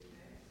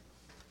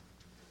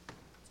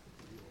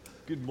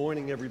Good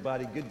morning,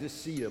 everybody. Good to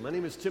see you. My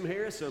name is Tim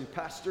Harris. I'm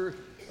pastor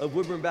of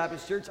Woodburn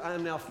Baptist Church. I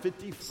am now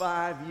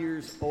 55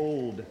 years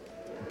old.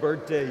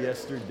 Birthday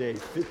yesterday.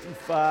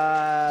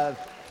 55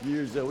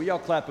 years old. Well, y'all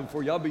clapping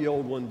for you. I'll be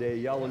old one day.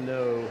 Y'all will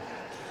know.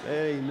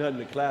 There ain't nothing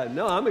to clap.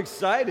 No, I'm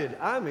excited.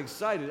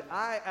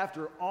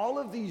 After all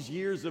of these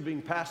years of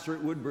being pastor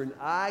at Woodburn,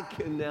 I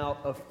can now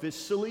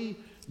officially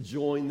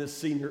join the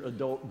senior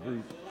adult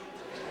group.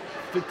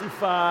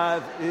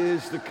 55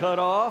 is the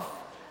cutoff.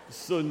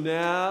 So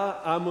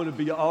now I'm going to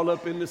be all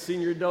up in the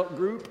senior adult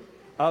group.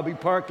 I'll be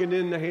parking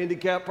in the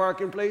handicap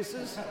parking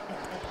places.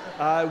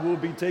 I will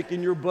be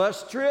taking your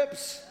bus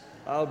trips.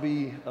 I'll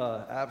be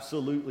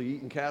absolutely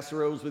eating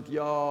casseroles with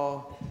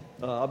y'all.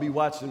 I'll be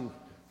watching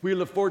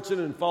Wheel of Fortune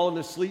and falling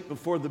asleep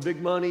before the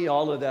big money.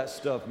 All of that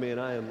stuff, man.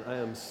 I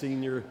am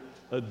senior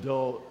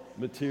adult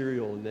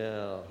material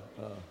now.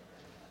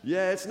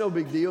 Yeah, it's no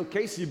big deal.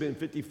 Casey's been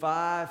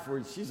 55.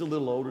 She's a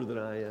little older than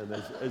I am,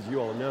 as you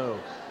all know.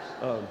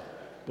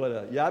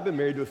 But I've been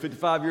married to a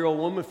 55-year-old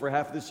woman for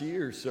half this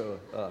year, so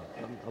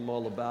I'm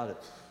all about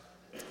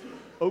it.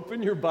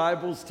 Open your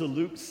Bibles to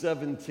Luke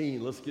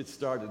 17. Let's get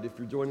started. If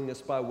you're joining us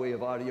by way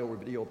of audio or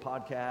video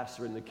podcast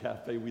or in the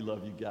cafe, we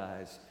love you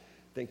guys.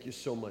 Thank you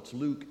so much.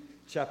 Luke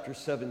chapter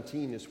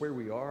 17 is where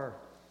we are.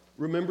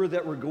 Remember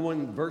that we're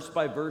going verse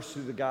by verse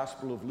through the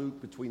Gospel of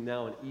Luke between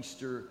now and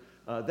Easter.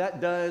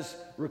 That does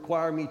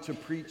require me to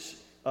preach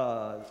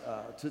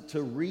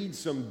to read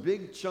some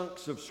big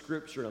chunks of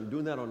Scripture. I'm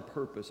doing that on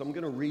purpose. I'm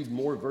going to read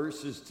more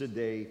verses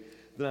today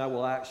than I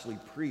will actually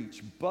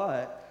preach.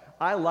 But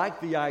I like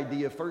the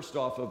idea, first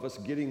off, of us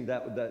getting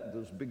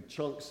those big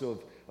chunks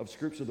of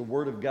Scripture, the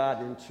Word of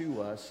God,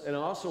 into us. And I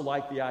also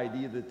like the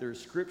idea that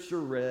there's Scripture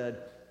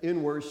read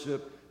in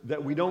worship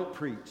that we don't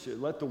preach.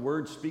 Let the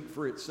Word speak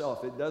for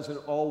itself. It doesn't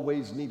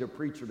always need a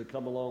preacher to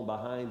come along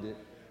behind it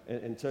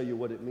and tell you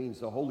what it means.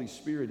 The Holy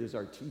Spirit is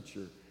our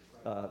teacher.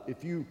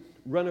 If you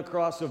run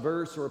across a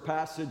verse or a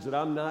passage that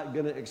I'm not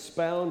going to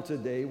expound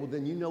today, well,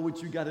 then you know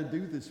what you got to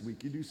do this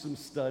week. You do some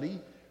study,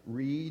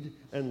 read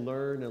and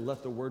learn, and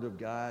let the Word of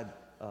God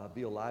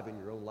be alive in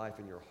your own life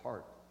and your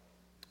heart.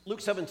 Luke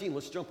 17,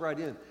 let's jump right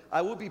in.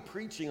 I will be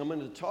preaching. I'm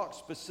going to talk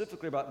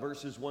specifically about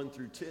verses 1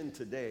 through 10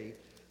 today,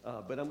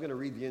 but I'm going to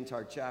read the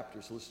entire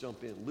chapter, so let's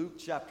jump in. Luke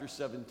chapter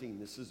 17,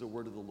 this is the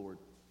word of the Lord.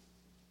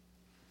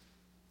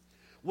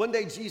 One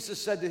day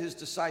Jesus said to his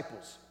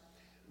disciples,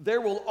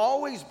 "There will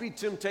always be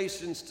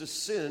temptations to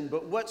sin,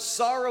 but what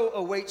sorrow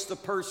awaits the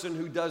person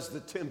who does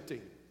the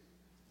tempting?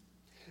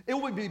 It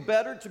would be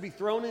better to be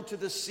thrown into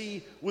the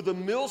sea with a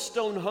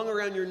millstone hung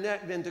around your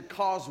neck than to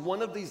cause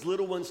one of these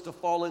little ones to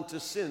fall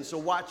into sin. So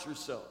watch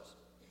yourselves.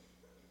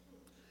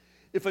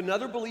 If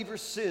another believer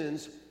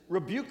sins,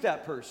 rebuke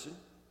that person.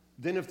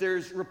 Then if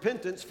there's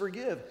repentance,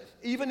 forgive.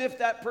 Even if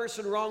that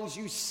person wrongs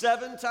you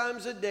 7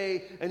 times a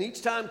day and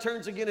each time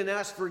turns again and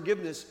asks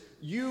forgiveness,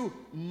 you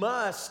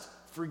must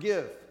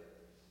forgive."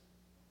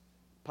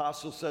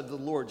 Apostle said to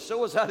the Lord,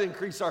 "Show us how to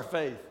increase our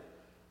faith."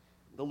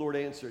 The Lord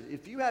answered,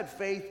 "If you had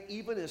faith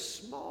even as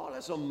small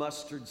as a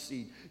mustard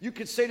seed, you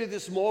could say to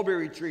this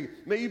mulberry tree,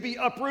 'May you be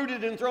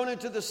uprooted and thrown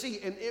into the sea,'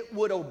 and it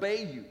would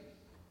obey you.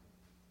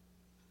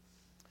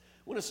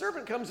 When a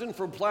servant comes in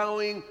from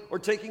plowing or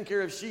taking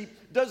care of sheep,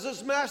 does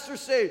his master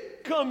say,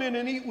 'Come in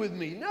and eat with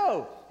me'?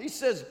 No. He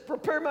says,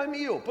 'Prepare my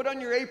meal, put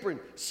on your apron,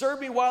 serve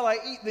me while I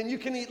eat, then you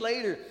can eat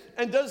later.'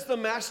 And does the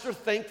master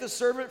thank the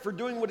servant for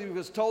doing what he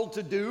was told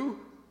to do?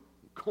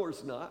 Of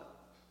course not.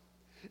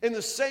 In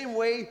the same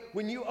way,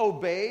 when you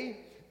obey,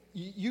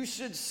 you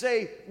should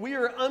say, 'We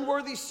are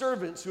unworthy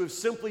servants who have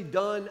simply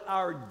done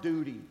our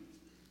duty.'"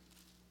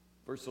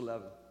 Verse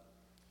 11.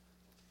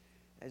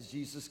 As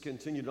Jesus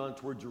continued on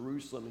toward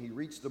Jerusalem, he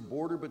reached the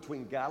border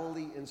between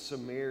Galilee and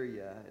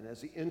Samaria. And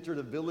as he entered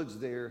a village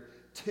there,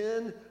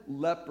 10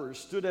 lepers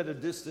stood at a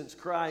distance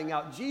crying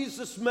out,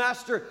 "Jesus,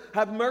 Master,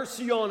 have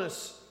mercy on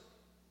us."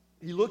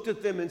 He looked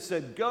at them and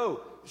said,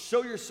 "Go,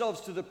 show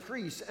yourselves to the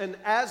priests." And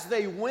as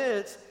they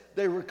went,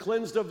 they were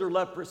cleansed of their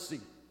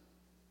leprosy.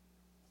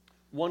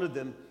 One of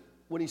them,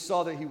 when he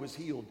saw that he was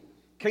healed,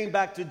 came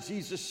back to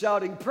Jesus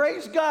shouting,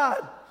 "Praise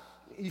God!"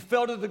 He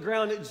fell to the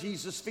ground at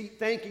Jesus' feet,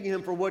 thanking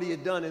him for what he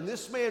had done. And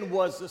this man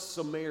was a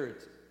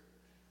Samaritan.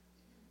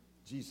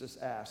 Jesus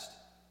asked,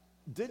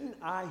 "Didn't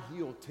I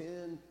heal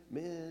 10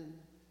 men?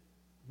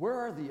 Where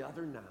are the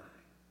other 9?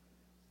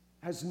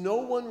 Has no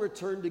one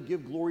returned to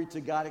give glory to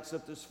God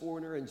except this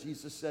foreigner?" And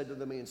Jesus said to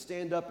the man,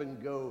 "Stand up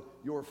and go.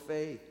 Your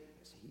faith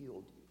has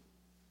healed you."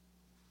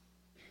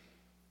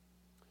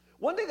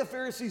 One day the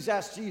Pharisees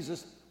asked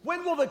Jesus,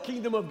 "When will the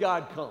kingdom of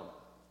God come?"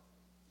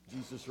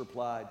 Jesus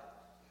replied,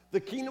 "The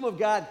kingdom of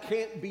God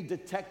can't be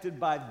detected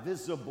by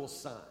visible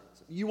signs.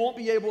 You won't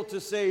be able to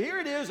say, 'Here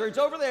it is,' or 'It's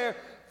over there,'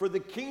 for the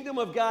kingdom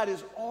of God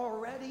is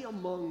already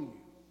among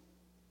you."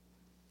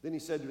 Then he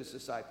said to his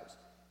disciples,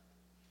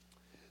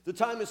 "The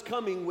time is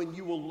coming when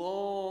you will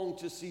long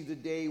to see the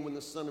day when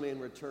the Son of Man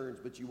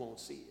returns, but you won't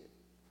see it.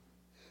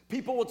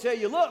 People will tell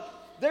you, 'Look,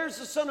 there's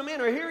the Son of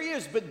Man, or here he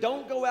is, but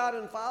don't go out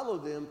and follow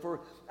them. For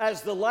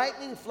as the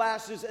lightning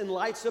flashes and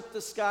lights up the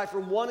sky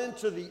from one end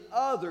to the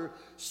other,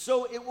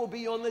 so it will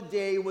be on the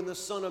day when the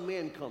Son of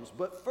Man comes.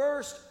 But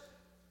first,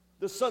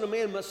 the Son of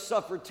Man must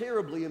suffer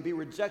terribly and be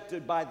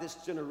rejected by this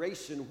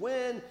generation.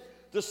 When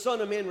the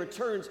Son of Man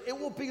returns, it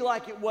will be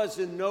like it was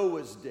in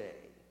Noah's day.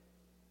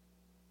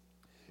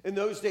 In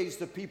those days,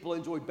 the people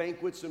enjoyed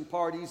banquets and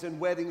parties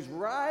and weddings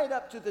right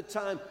up to the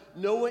time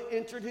Noah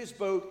entered his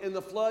boat and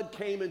the flood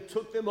came and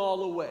took them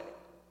all away.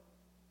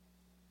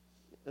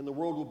 And the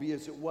world will be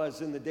as it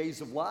was in the days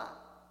of Lot.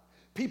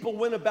 People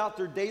went about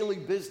their daily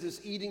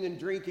business, eating and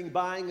drinking,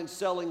 buying and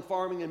selling,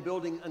 farming and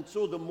building,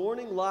 until the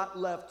morning Lot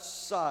left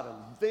Sodom.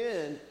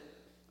 Then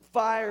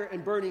fire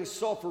and burning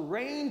sulfur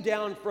rained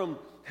down from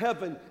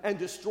heaven and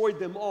destroyed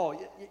them all.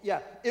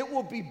 Yeah, it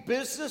will be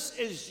business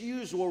as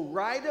usual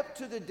right up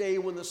to the day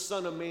when the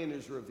Son of Man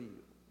is revealed.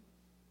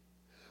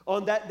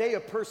 On that day, a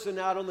person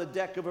out on the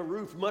deck of a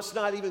roof must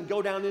not even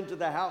go down into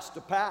the house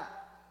to pack.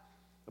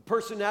 A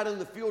person out in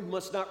the field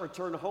must not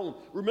return home.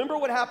 Remember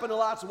what happened to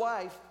Lot's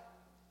wife?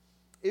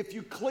 If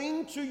you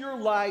cling to your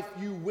life,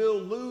 you will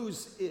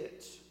lose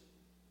it.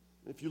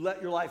 If you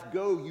let your life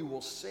go, you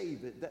will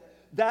save it.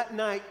 That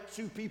night,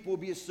 two people will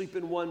be asleep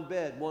in one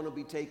bed. One will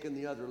be taken,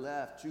 the other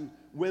left. Two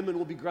women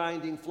will be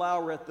grinding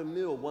flour at the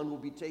mill. One will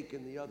be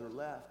taken, the other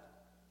left.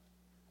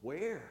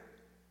 Where?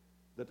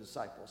 The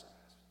disciples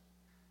asked.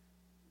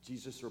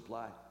 Jesus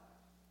replied,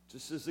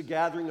 just as the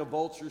gathering of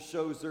vultures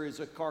shows there is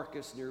a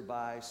carcass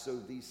nearby, so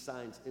these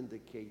signs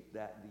indicate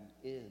that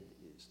the end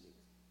is near.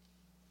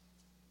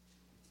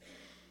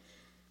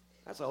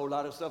 That's a whole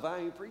lot of stuff I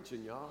ain't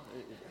preaching, y'all.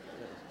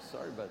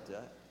 Sorry about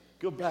that.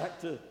 Go back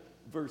to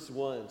verse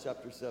 1,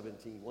 chapter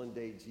 17. One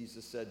day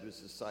Jesus said to his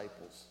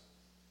disciples,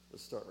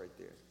 let's start right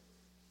there.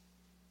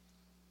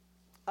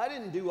 I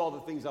didn't do all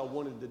the things I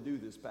wanted to do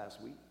this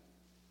past week.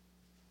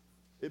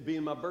 It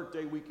being my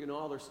birthday week and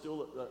all, there's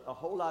still a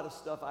whole lot of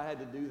stuff I had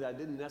to do that I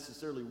didn't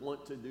necessarily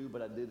want to do,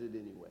 but I did it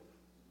anyway.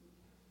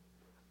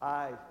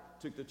 I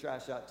took the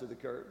trash out to the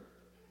curb,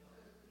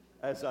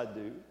 as I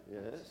do,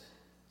 yes.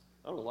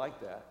 I don't like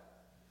that.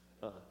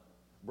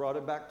 Brought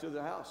it back to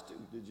the house, too.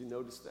 Did you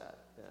notice that?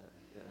 Yeah.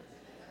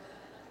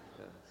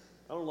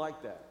 I don't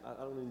like that.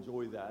 I don't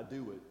enjoy that. I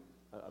do it.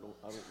 I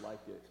don't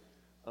like it.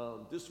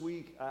 This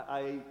week,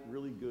 I ate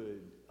really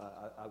good.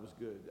 I was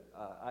good.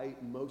 I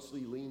ate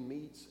mostly lean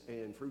meats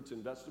and fruits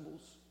and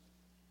vegetables.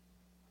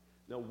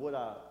 Now, what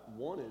I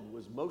wanted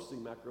was mostly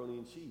macaroni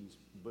and cheese,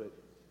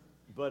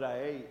 but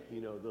I ate,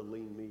 the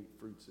lean meat,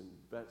 fruits, and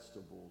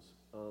vegetables.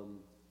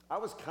 I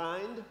was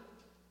kind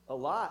a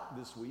lot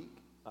this week.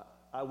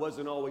 I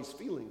wasn't always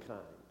feeling kind,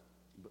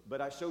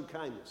 but I showed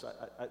kindness.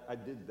 I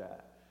did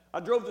that. I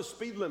drove the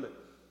speed limit.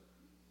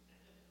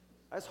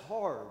 That's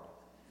hard.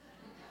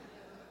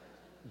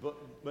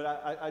 But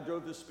I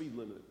drove the speed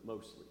limit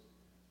mostly.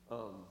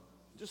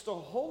 Just a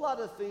whole lot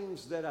of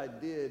things that I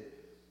did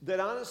that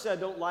honestly I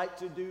don't like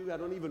to do. I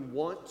don't even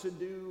want to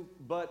do.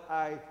 But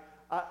I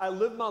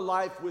live my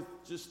life with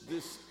just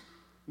this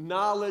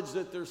knowledge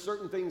that there's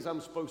certain things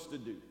I'm supposed to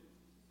do.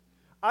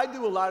 I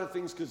do a lot of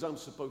things because I'm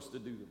supposed to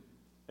do them.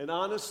 And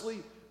honestly,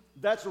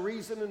 that's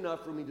reason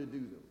enough for me to do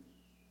them.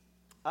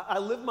 I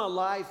live my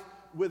life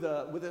with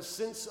a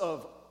sense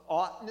of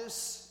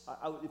oughtness,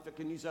 if I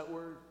can use that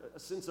word, a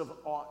sense of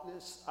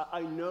oughtness.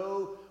 I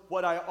know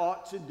what I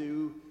ought to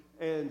do,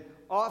 and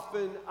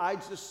often I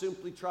just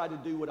simply try to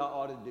do what I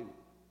ought to do.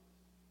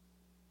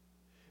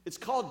 It's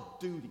called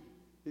duty.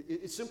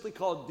 It's simply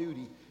called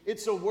duty.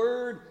 It's a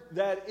word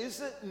that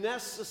isn't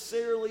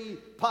necessarily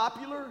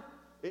popular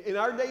in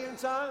our day and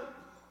time.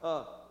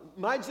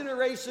 My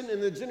generation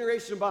and the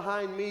generation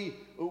behind me,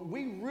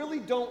 we really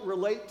don't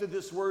relate to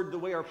this word the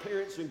way our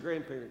parents and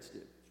grandparents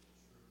did.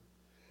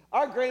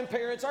 Our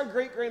grandparents, our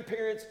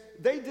great-grandparents,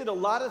 they did a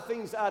lot of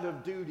things out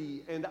of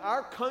duty, and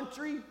our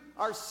country,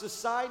 our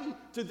society,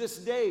 to this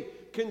day,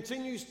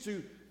 continues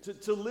to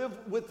live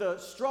with a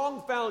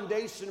strong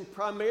foundation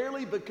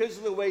primarily because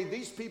of the way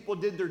these people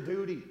did their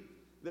duty.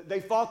 They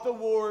fought the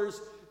wars.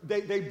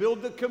 They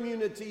build the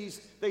communities.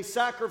 They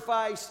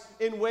sacrifice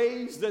in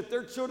ways that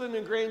their children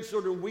and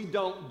grandchildren, we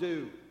don't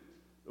do.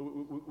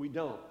 We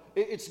don't.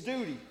 It's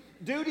duty.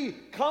 Duty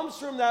comes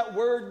from that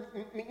word,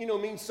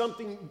 means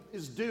something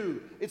is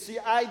due. It's the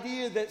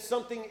idea that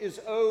something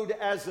is owed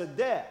as a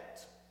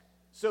debt.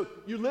 So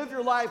you live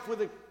your life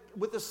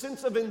with a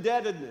sense of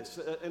indebtedness,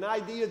 an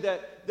idea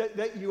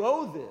that you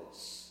owe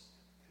this.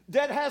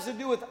 Debt has to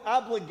do with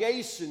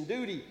obligation.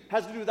 Duty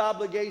has to do with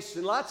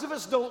obligation. Lots of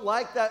us don't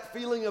like that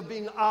feeling of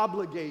being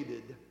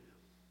obligated.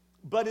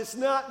 But it's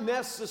not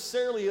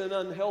necessarily an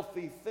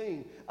unhealthy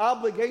thing.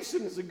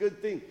 Obligation is a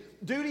good thing.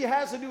 Duty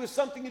has to do with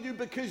something you do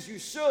because you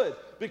should,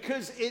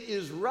 because it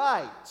is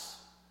right.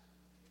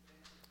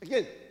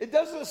 Again, it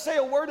doesn't say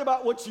a word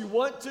about what you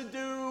want to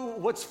do,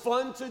 what's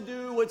fun to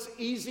do, what's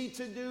easy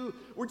to do.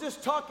 We're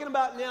just talking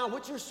about now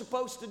what you're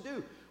supposed to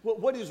do,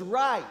 what is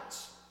right.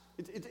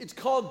 It's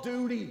called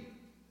duty.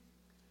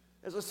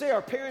 As I say,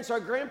 our parents,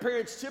 our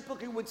grandparents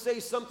typically would say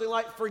something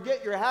like,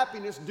 forget your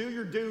happiness, do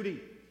your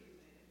duty.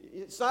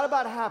 It's not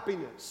about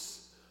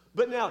happiness.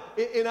 But now,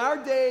 in our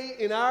day,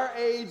 in our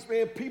age,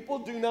 man, people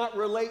do not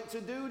relate to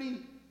duty.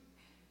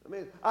 I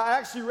mean, I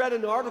actually read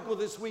an article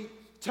this week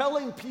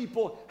telling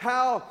people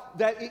how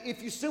that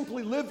if you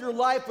simply live your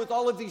life with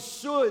all of these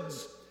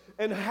shoulds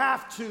and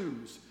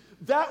have-tos,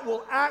 that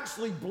will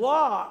actually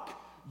block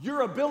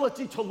your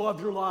ability to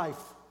love your life.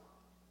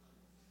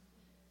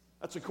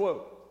 That's a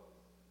quote.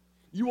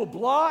 You will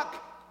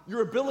block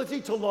your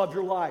ability to love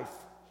your life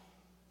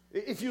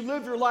if you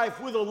live your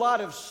life with a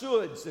lot of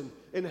shoulds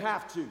and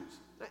have-tos.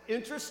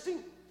 Interesting?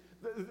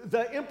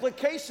 The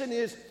implication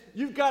is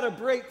you've got to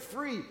break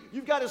free.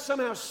 You've got to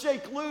somehow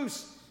shake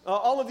loose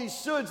all of these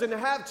shoulds and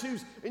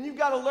have-tos, and you've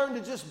got to learn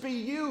to just be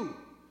you.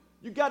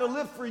 You've got to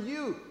live for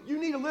you. You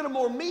need a little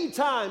more me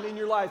time in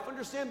your life.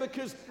 Understand?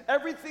 Because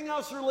everything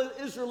else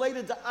is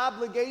related to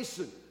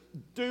obligation,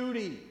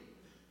 duty.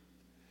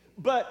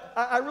 But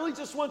I really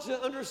just want you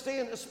to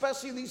understand,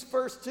 especially these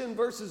first 10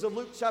 verses of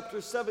Luke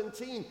chapter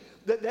 17,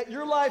 that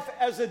your life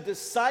as a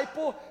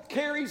disciple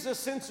carries a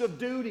sense of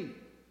duty.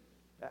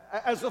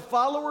 As a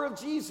follower of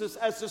Jesus,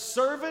 as a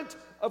servant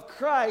of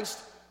Christ,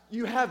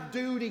 you have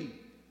duty.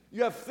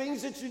 You have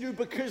things that you do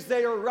because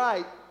they are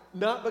right,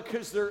 not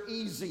because they're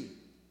easy.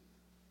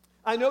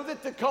 I know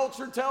that the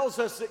culture tells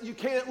us that you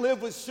can't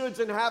live with shoulds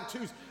and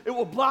have-tos. It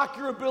will block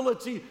your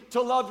ability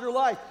to love your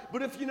life.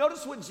 But if you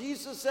notice what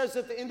Jesus says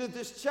at the end of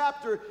this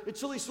chapter,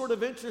 it's really sort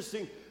of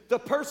interesting. The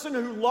person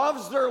who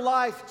loves their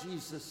life,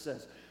 Jesus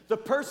says, the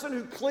person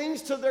who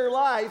clings to their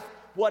life,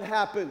 what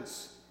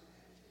happens?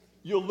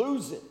 You'll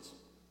lose it.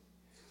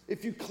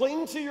 If you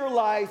cling to your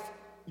life,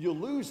 you'll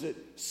lose it.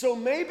 So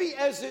maybe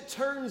as it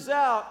turns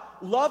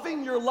out,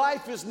 loving your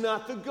life is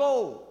not the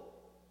goal.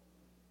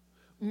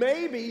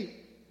 Maybe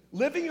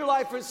living your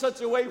life in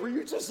such a way where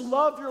you just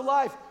love your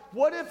life.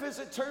 What if, as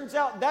it turns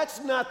out,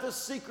 that's not the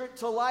secret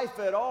to life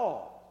at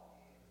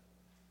all?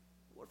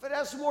 What if it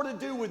has more to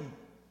do with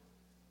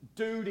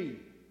duty?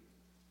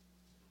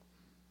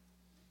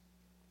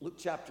 Luke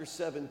chapter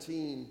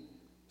 17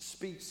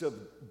 speaks of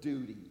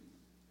duty.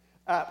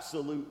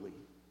 Absolutely,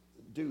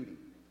 duty.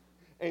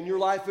 And your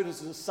life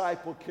as a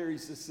disciple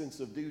carries this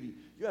sense of duty.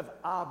 You have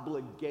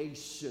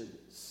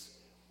obligations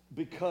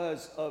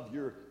because of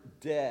your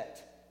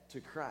debt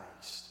to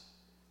Christ.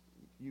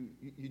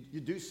 You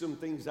do some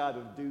things out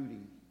of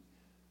duty.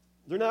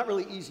 They're not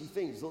really easy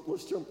things.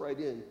 Let's jump right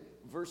in.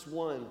 Verse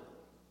 1.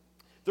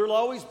 There will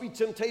always be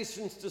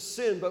temptations to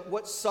sin, but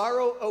what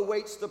sorrow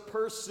awaits the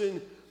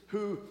person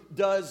who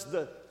does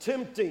the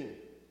tempting.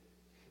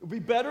 It would be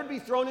better to be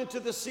thrown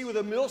into the sea with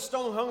a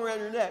millstone hung around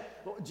your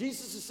neck. What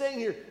Jesus is saying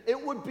here,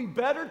 it would be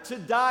better to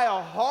die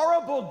a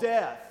horrible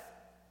death.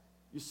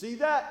 You see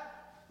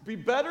that? It would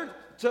be better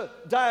to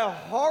die a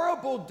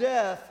horrible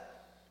death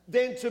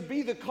than to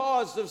be the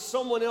cause of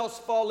someone else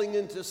falling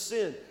into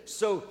sin.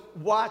 So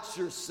watch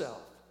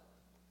yourself.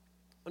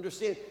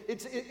 Understand,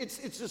 it's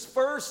this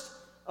first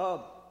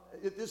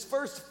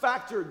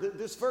factor,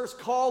 this first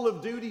call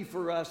of duty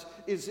for us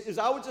is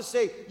I would just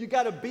say, you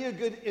got to be a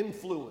good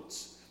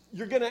influence.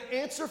 You're going to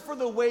answer for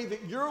the way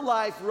that your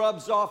life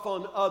rubs off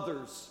on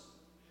others.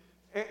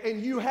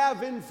 And you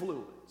have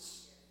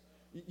influence.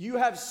 You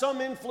have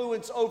some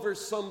influence over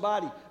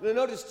somebody. Now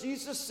notice,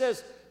 Jesus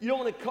says you don't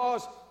want to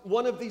cause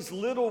one of these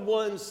little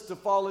ones to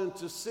fall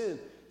into sin.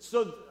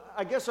 So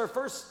I guess our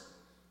first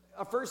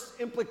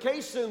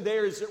implication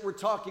there is that we're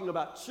talking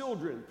about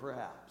children,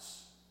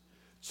 perhaps.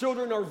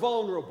 Children are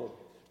vulnerable.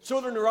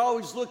 Children are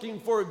always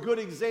looking for a good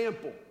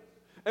example.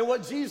 And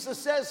what Jesus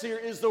says here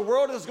is the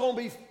world is going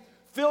to be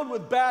filled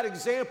with bad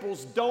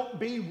examples. Don't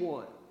be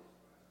one.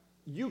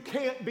 You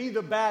can't be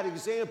the bad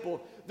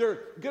example. There are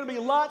going to be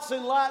lots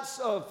and lots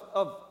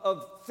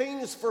of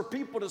things for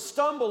people to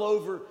stumble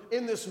over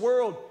in this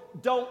world.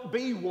 Don't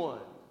be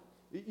one.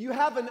 You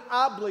have an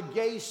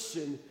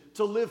obligation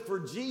to live for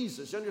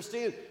Jesus. You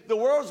understand? The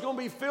world's going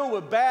to be filled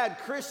with bad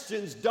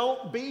Christians.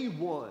 Don't be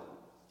one.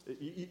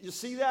 You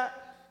see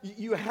that?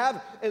 You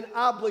have an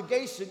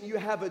obligation. You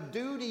have a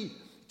duty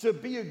to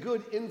be a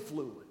good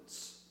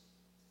influence.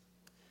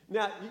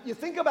 Now, you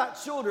think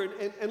about children,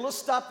 and let's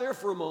stop there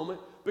for a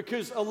moment,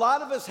 because a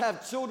lot of us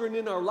have children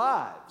in our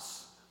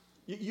lives.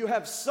 You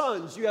have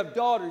sons, you have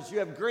daughters, you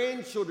have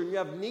grandchildren, you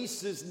have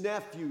nieces,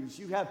 nephews,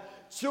 you have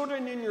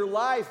children in your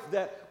life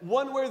that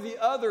one way or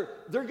the other,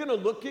 they're going to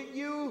look at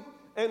you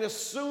and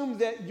assume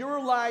that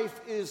your life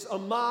is a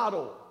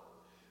model.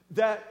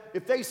 That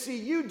if they see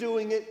you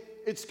doing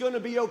it, it's going to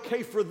be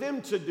okay for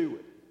them to do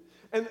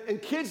it.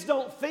 And kids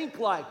don't think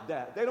like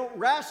that. They don't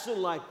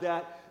ration like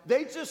that.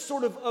 They just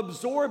sort of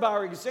absorb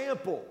our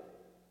example.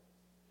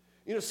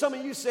 You know, some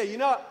of you say, you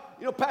know,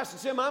 Pastor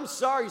Tim, I'm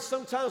sorry.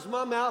 Sometimes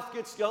my mouth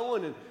gets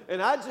going,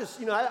 and I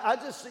just,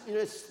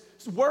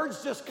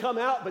 words just come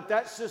out, but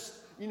that's just,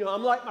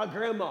 I'm like my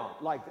grandma.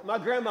 My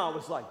grandma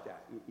was like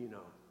that,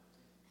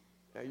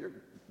 Now, your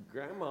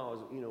grandma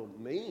was,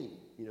 mean.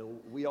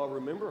 We all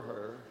remember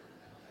her.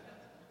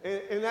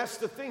 And that's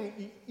the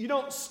thing. You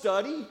don't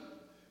study.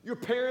 Your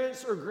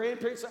parents or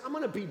grandparents say, I'm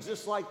going to be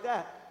just like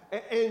that.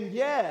 And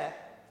yet,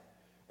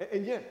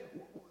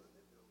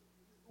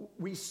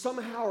 we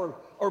somehow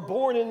are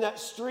born in that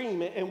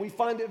stream, and we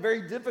find it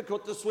very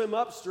difficult to swim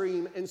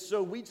upstream. And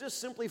so we just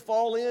simply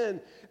fall in,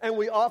 and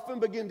we often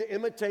begin to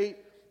imitate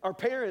our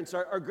parents,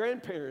 our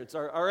grandparents,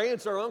 our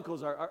aunts, our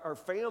uncles, our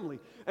family.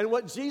 And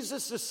what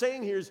Jesus is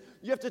saying here is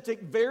you have to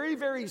take very,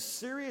 very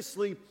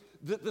seriously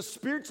the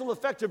spiritual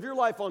effect of your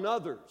life on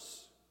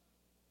others.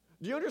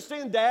 Do you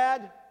understand,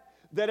 Dad,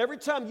 that every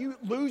time you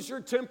lose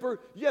your temper,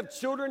 you have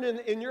children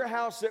in your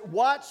house that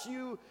watch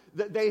you,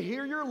 that they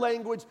hear your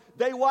language,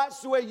 they watch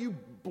the way you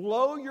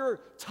blow your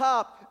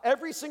top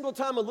every single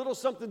time a little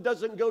something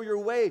doesn't go your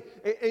way,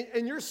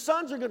 and your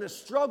sons are going to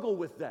struggle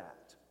with that.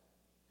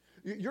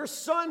 Your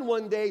son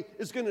one day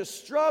is going to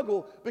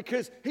struggle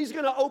because he's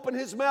going to open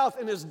his mouth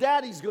and his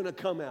daddy's going to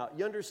come out.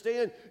 You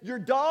understand? Your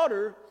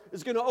daughter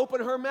is going to open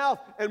her mouth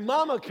and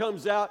mama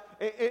comes out,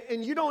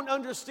 and you don't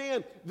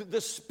understand the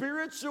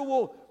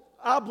spiritual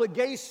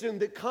obligation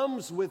that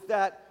comes with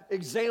that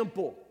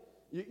example.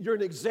 You're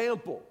an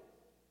example.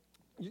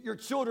 Your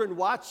children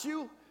watch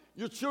you.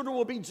 Your children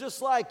will be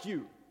just like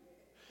you.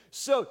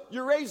 So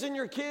you're raising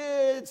your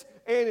kids,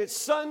 and it's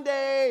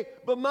Sunday,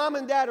 but mom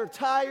and dad are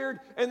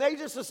tired, and they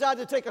just decide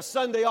to take a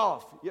Sunday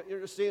off. You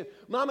understand?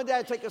 Mom and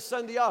dad take a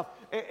Sunday off,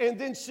 and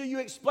then so you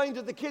explain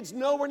to the kids,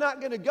 no, we're not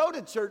going to go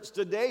to church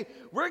today.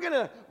 We're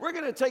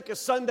gonna take a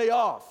Sunday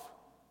off,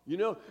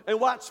 and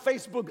watch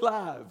Facebook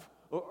Live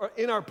or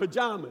in our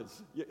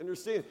pajamas. You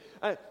understand?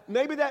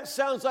 Maybe that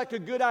sounds like a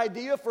good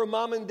idea for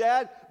mom and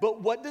dad,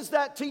 but what does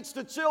that teach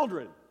the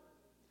children?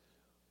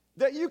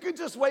 That you can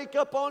just wake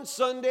up on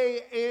Sunday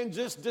and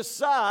just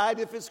decide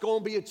if it's going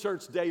to be a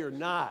church day or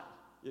not.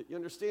 You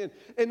understand?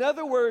 In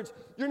other words,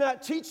 you're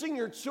not teaching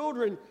your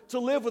children to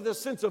live with a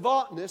sense of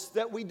oughtness,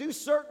 that we do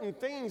certain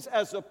things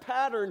as a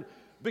pattern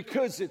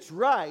because it's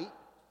right.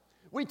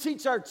 We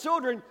teach our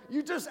children,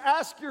 you just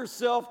ask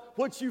yourself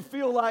what you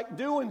feel like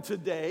doing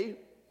today,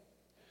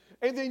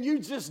 and then you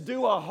just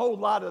do a whole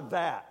lot of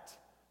that.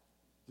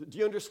 Do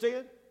you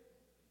understand?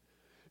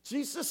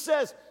 Jesus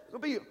says there'll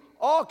be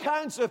all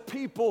kinds of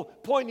people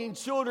pointing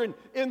children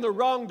in the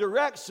wrong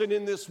direction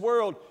in this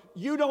world.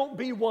 You don't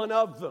be one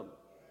of them.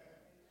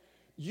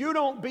 You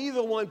don't be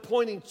the one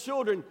pointing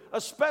children,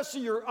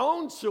 especially your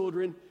own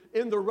children,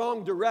 in the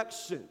wrong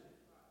direction.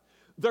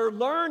 They're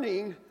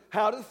learning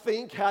how to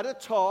think, how to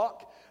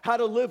talk, how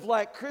to live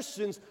like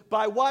Christians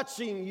by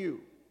watching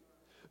you.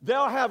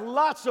 They'll have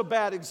lots of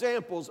bad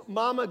examples.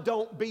 Mama,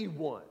 don't be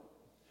one.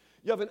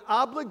 You have an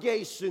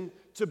obligation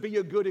to be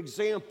a good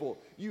example.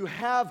 You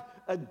have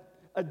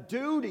a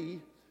duty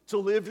to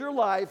live your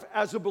life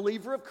as a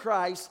believer of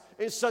Christ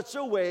in such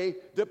a way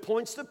that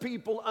points the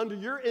people under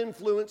your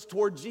influence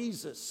toward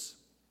Jesus.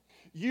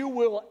 You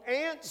will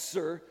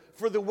answer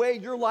for the way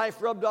your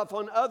life rubbed off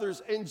on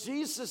others. And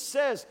Jesus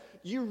says,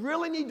 you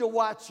really need to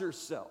watch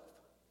yourself.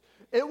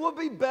 It will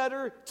be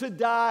better to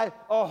die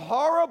a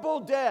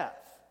horrible death.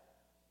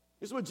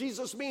 This is what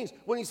Jesus means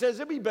when he says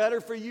it'd be better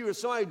for you if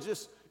somebody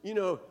just,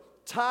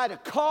 tied a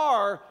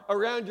car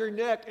around your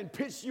neck and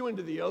pitched you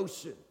into the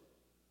ocean.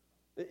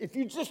 If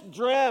you just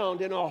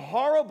drowned in a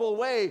horrible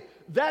way,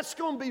 that's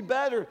going to be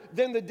better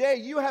than the day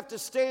you have to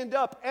stand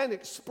up and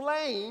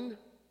explain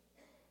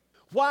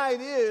why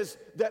it is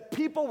that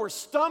people were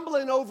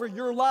stumbling over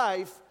your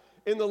life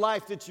in the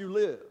life that you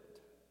lived.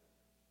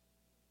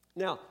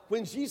 Now,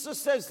 when Jesus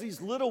says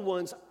these little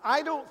ones,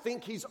 I don't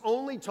think he's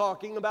only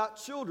talking about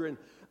children.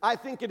 I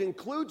think it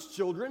includes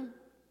children,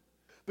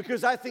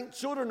 because I think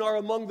children are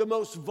among the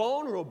most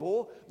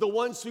vulnerable, the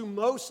ones who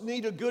most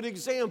need a good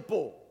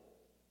example.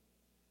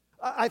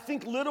 I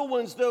think little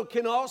ones, though,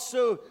 can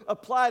also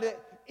apply to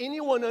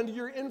anyone under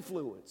your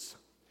influence,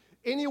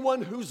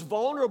 anyone who's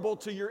vulnerable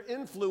to your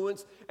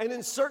influence, and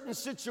in certain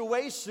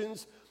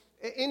situations,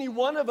 any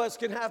one of us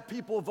can have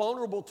people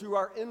vulnerable to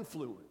our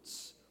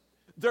influence.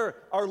 There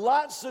are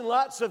lots and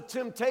lots of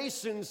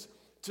temptations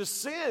to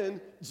sin,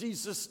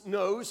 Jesus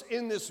knows,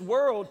 in this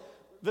world.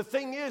 The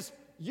thing is,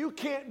 you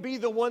can't be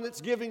the one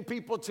that's giving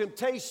people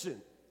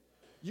temptation.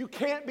 You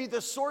can't be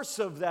the source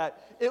of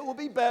that. It will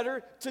be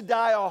better to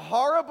die a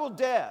horrible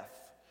death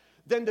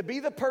than to be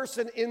the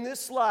person in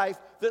this life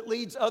that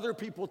leads other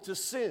people to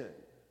sin.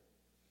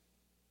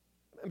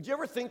 Do you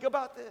ever think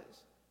about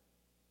this?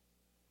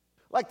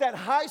 Like that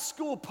high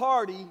school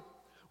party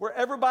where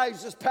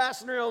everybody's just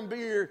passing around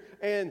beer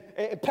and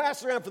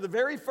passing around for the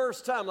very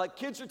first time, like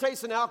kids are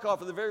tasting alcohol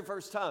for the very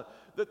first time.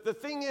 The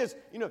thing is,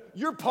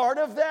 you're part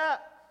of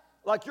that.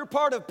 Like you're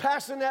part of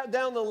passing that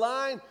down the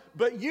line,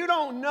 but you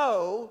don't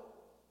know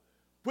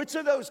which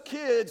of those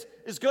kids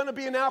is going to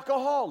be an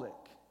alcoholic.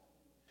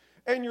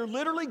 And you're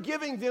literally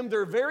giving them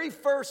their very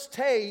first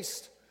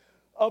taste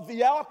of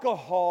the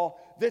alcohol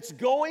that's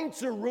going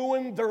to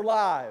ruin their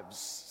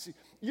lives. See,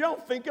 you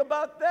don't think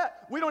about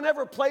that. We don't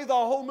ever play the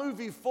whole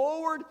movie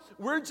forward.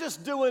 We're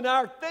just doing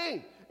our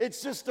thing.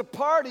 It's just a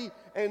party,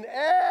 and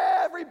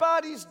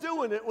everybody's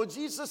doing it. Well,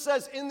 Jesus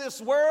says, in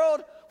this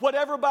world, what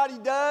everybody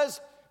does,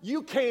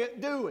 you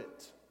can't do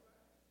it.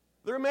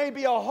 There may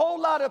be a whole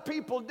lot of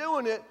people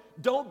doing it.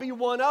 Don't be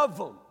one of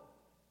them.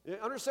 You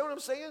understand what I'm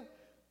saying?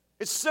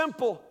 It's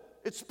simple.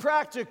 it's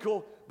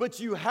practical, but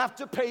you have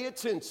to pay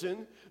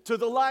attention to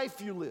the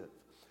life you live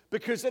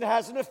because it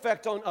has an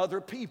effect on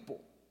other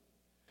people.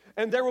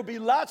 And there will be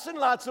lots and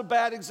lots of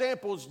bad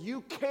examples.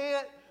 You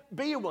can't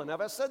be one.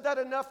 Have I said that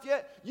enough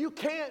yet? You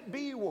can't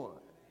be one.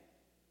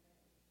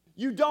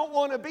 You don't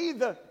want to be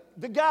the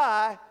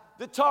guy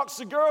that talks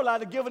the girl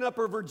out of giving up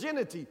her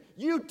virginity.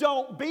 You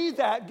don't be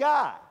that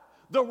guy.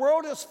 The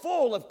world is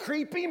full of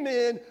creepy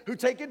men who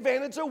take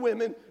advantage of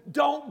women.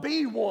 Don't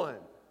be one.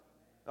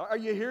 Are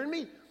you hearing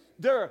me?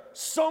 There are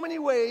so many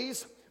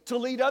ways to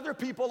lead other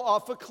people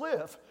off a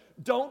cliff.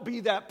 Don't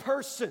be that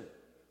person.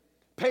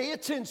 Pay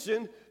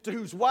attention to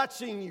who's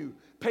watching you.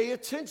 Pay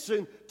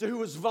attention to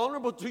who is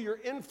vulnerable to your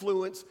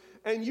influence,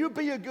 and you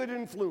be a good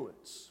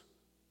influence.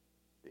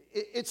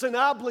 It's an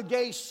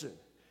obligation.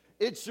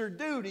 It's your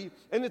duty,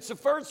 and it's the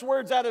first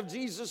words out of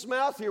Jesus'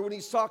 mouth here when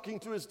he's talking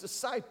to his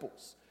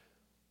disciples.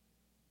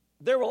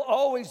 There will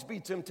always be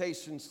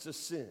temptations to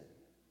sin,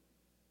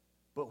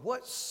 but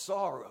what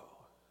sorrow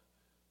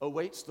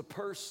awaits the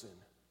person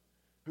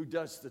who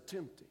does the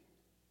tempting.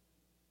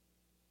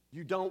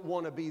 You don't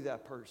want to be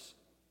that person.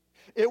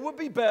 It would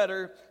be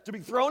better to be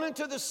thrown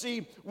into the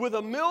sea with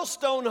a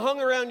millstone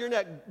hung around your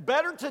neck.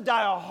 Better to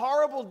die a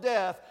horrible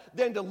death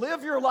than to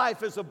live your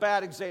life as a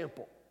bad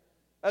example,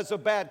 as a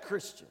bad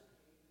Christian.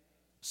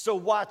 So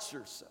watch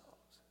yourselves.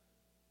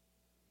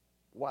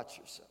 Watch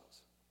yourselves.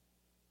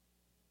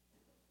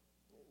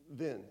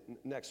 Then,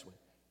 next one.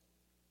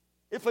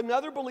 If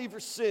another believer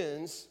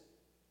sins,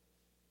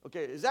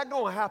 okay, is that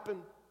going to happen?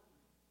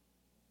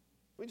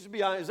 Let me just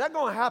be honest. Is that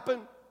going to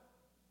happen?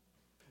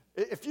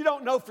 If you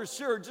don't know for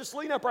sure, just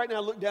lean up right now,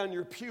 look down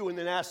your pew, and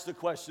then ask the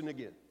question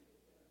again.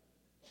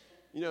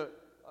 You know,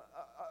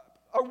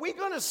 are we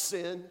going to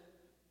sin?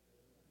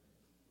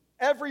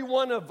 Every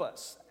one of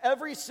us,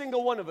 every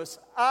single one of us,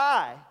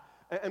 I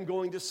am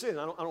going to sin.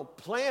 I don't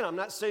plan. I'm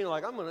not saying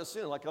like I'm going to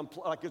sin, like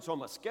it's on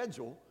my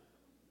schedule.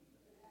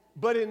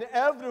 But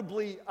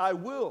inevitably, I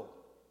will.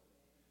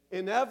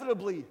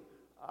 Inevitably,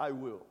 I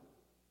will.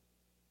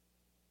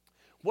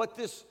 What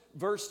this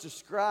verse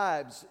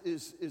describes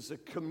is a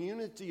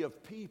community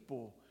of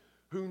people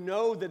who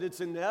know that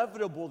it's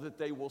inevitable that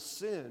they will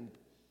sin.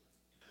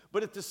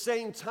 But at the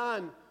same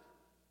time,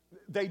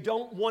 they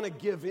don't want to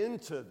give in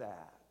to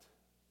that.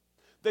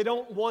 They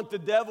don't want the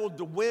devil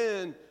to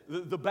win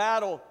the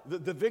battle,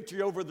 the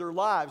victory over their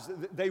lives.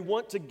 They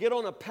want to get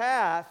on a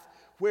path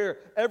where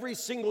every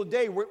single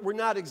day we're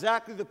not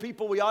exactly the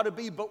people we ought to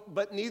be,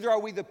 but neither are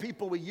we the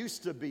people we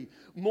used to be.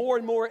 More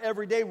and more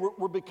every day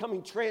we're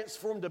becoming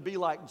transformed to be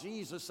like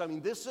Jesus. I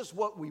mean, this is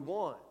what we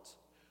want.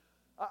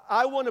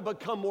 I want to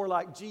become more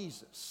like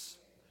Jesus.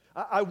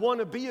 I want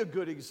to be a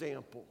good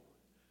example.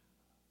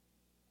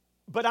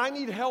 But I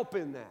need help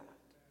in that.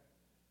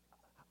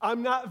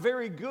 I'm not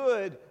very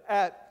good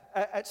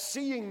at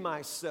seeing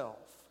myself.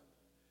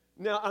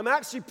 Now, I'm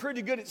actually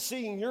pretty good at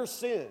seeing your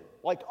sin,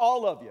 like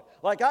all of you.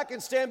 Like I can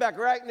stand back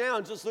right now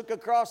and just look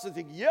across and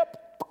think,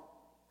 yep.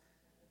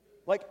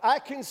 Like I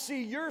can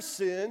see your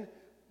sin,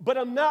 but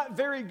I'm not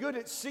very good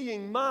at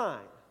seeing mine.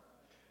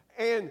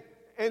 And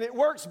it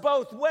works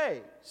both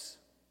ways.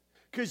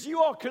 Because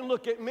you all can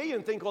look at me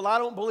and think, well, I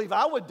don't believe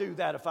I would do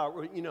that if I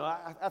were,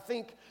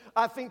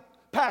 I think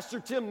Pastor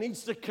Tim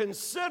needs to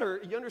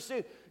consider, you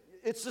understand?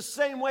 It's the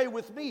same way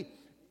with me.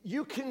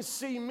 You can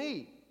see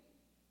me.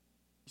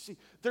 You see,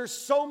 there's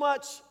so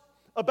much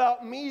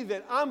about me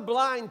that I'm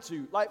blind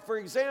to. Like, for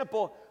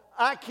example,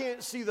 I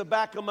can't see the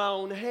back of my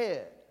own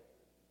head.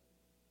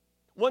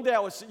 One day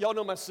y'all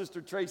know my sister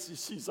Tracy,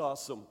 she's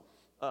awesome.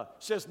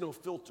 She has no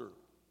filter.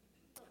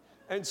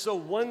 And so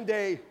one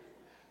day,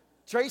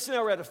 Tracy and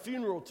I were at a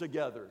funeral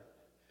together.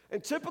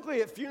 And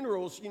typically at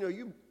funerals,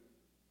 you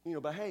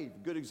behave,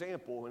 good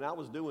example, and I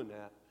was doing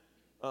that.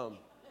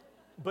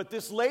 But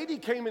this lady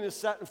came in and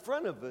sat in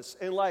front of us,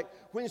 and like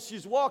when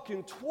she's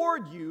walking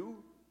toward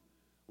you,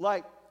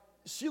 like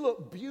she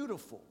looked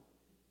beautiful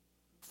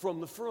from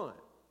the front.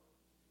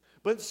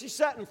 But she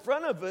sat in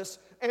front of us,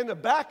 and the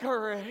back of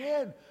her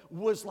head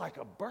was like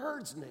a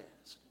bird's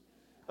nest.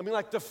 I mean,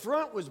 like the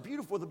front was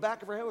beautiful, the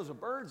back of her head was a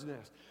bird's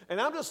nest. And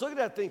I'm just looking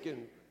at that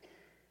thinking,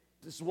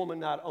 does this woman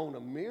not own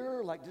a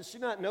mirror? Like, does she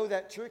not know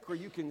that trick where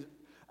you can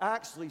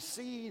actually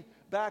see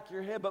back of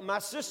your head? But my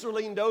sister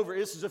leaned over.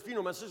 This is a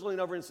funeral. My sister leaned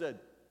over and said,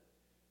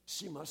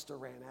 she must have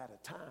ran out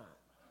of time.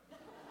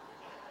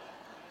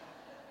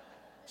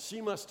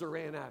 She must have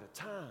ran out of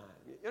time.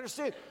 You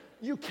understand?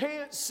 You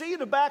can't see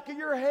the back of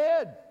your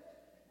head.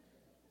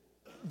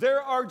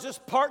 There are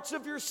just parts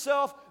of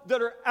yourself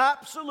that are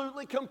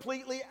absolutely,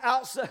 completely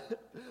outside.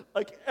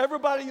 Like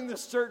everybody in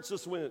this church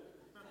just went.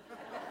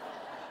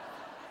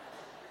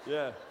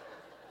 Yeah.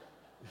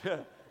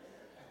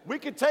 We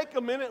could take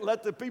a minute and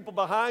let the people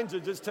behind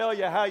you just tell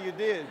you how you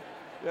did.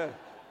 Yeah.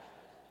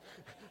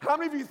 How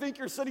many of you think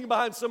you're sitting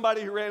behind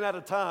somebody who ran out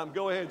of time?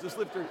 Go ahead, just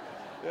lift your.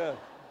 Yeah.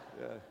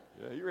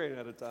 You ran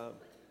out of time.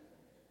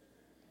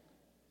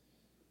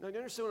 Now, you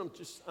understand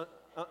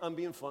what I'm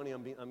being funny.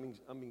 I'm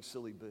being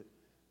silly, but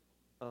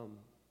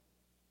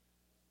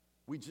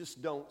we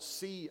just don't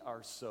see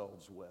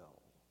ourselves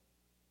well.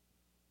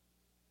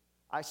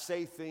 I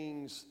say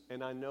things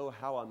and I know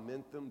how I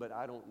meant them, but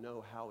I don't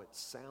know how it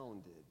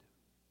sounded.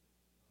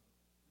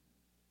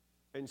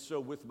 And so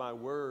with my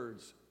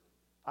words,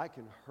 I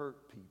can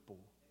hurt people.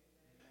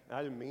 And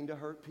I didn't mean to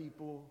hurt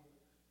people.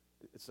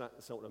 It's not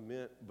what I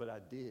meant, but I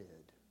did.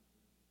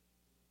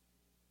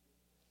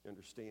 You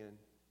understand?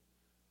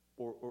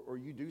 Or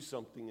you do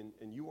something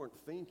and you weren't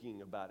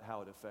thinking about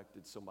how it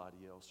affected somebody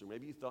else. Or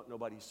maybe you thought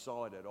nobody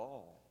saw it at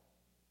all.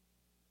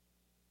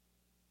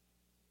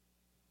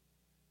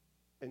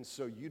 And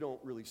so you don't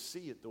really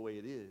see it the way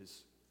it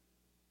is.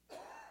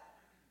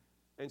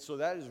 And so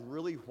that is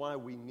really why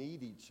we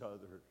need each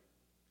other.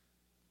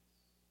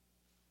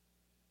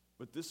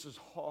 But this is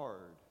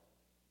hard.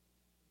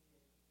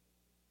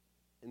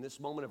 In this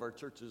moment of our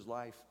church's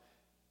life,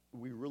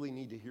 we really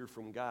need to hear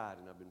from God.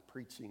 And I've been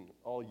preaching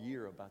all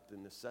year about the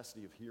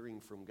necessity of hearing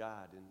from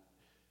God.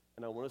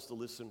 And I want us to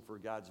listen for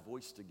God's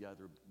voice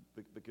together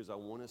because I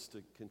want us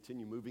to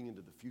continue moving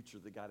into the future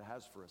that God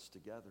has for us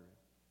together.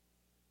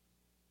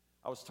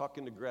 I was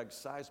talking to Greg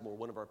Sizemore,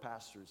 one of our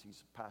pastors.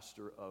 He's a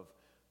pastor of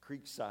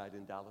Creekside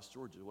in Dallas,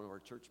 Georgia, one of our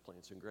church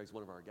plants. And Greg's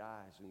one of our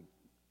guys. And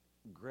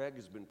Greg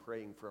has been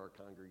praying for our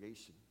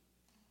congregation.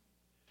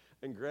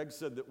 And Greg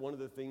said that one of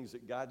the things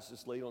that God's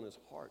just laid on his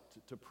heart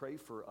to pray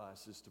for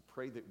us is to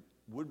pray that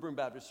Woodburn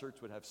Baptist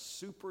Church would have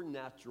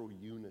supernatural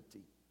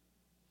unity.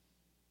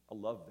 I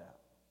love that.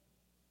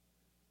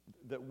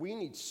 That we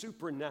need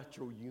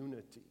supernatural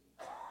unity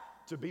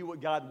to be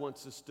what God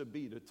wants us to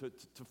be,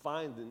 to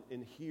find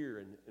and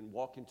hear and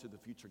walk into the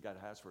future God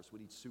has for us. We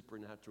need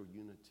supernatural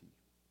unity.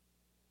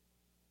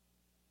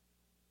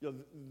 You know,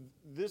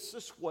 this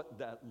is what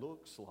that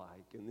looks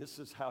like, and this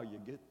is how you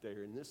get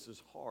there, and this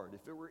is hard.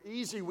 If it were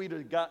easy, we'd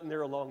have gotten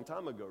there a long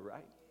time ago,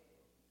 right?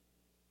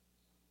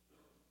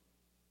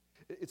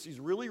 It's these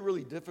really,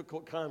 really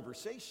difficult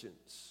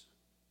conversations.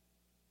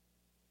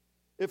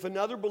 If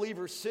another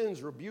believer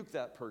sins, rebuke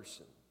that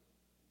person.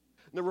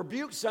 Now,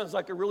 rebuke sounds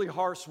like a really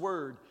harsh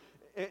word,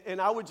 and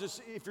I would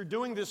just, if you're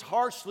doing this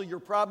harshly, you're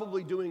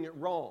probably doing it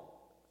wrong.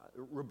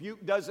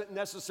 Rebuke doesn't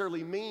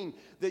necessarily mean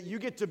that you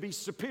get to be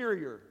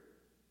superior.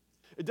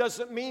 It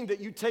doesn't mean that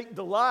you take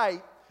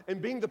delight in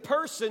being the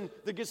person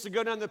that gets to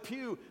go down the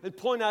pew and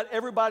point out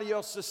everybody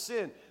else's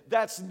sin.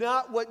 That's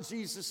not what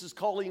Jesus is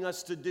calling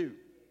us to do.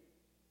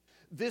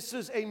 This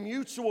is a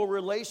mutual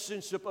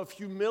relationship of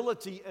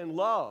humility and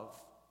love.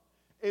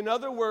 In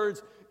other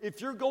words,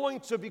 if you're going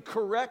to be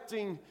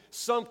correcting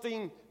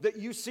something that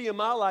you see in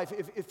my life,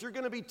 if you're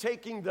going to be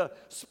taking the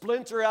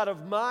splinter out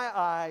of my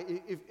eye,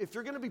 if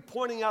you're going to be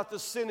pointing out the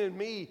sin in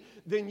me,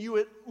 then you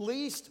at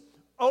least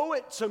owe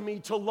it to me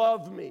to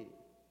love me.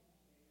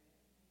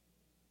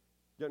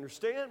 You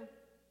understand?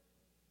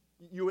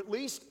 You at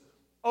least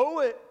owe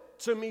it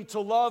to me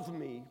to love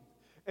me.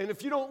 And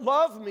if you don't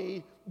love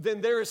me, then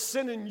there is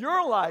sin in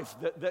your life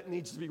that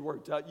needs to be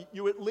worked out.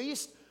 You at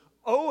least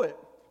owe it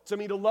to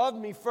me to love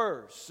me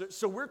first.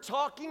 So we're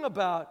talking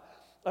about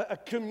a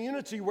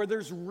community where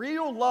there's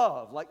real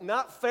love, like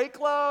not fake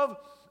love,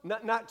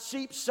 not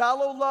cheap,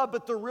 shallow love,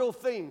 but the real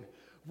thing,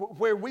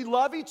 where we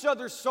love each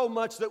other so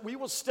much that we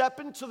will step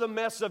into the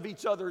mess of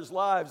each other's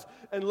lives,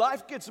 and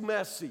life gets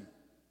messy.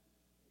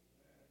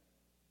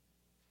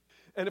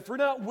 And if we're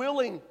not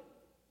willing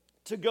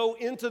to go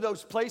into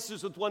those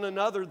places with one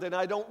another, then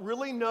I don't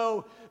really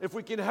know if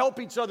we can help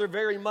each other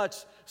very much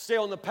stay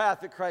on the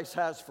path that Christ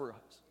has for us.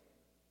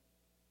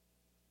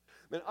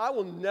 Man, I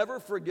will never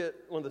forget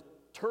one of the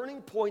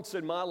turning points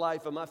in my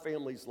life and my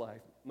family's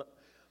life.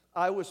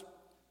 I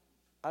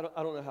don't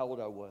know how old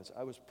I was.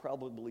 I was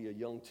probably a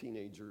young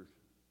teenager,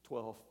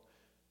 12,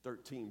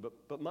 13.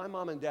 But my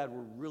mom and dad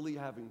were really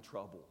having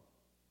trouble.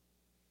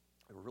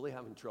 They were really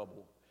having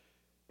trouble.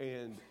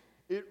 And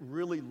it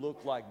really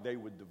looked like they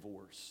would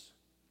divorce.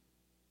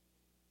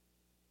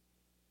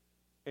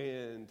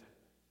 And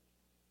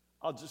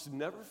I'll just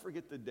never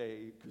forget the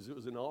day, because it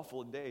was an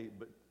awful day,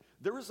 but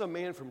there was a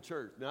man from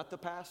church, not the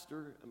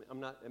pastor.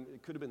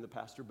 It could have been the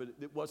pastor, but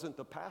it wasn't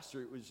the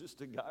pastor. It was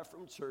just a guy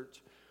from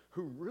church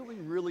who really,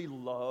 really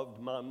loved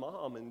my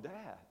mom and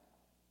dad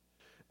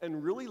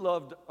and really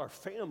loved our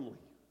family.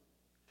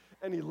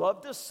 And he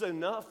loved us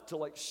enough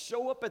to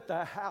show up at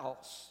the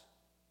house.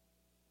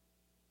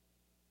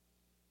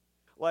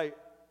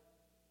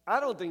 I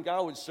don't think I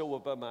would show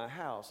up at my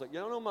house.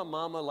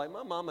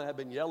 My mama had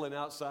been yelling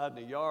outside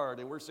in the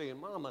yard, and we're saying,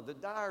 "Mama, the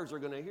Dyers are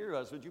going to hear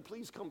us. Would you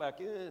please come back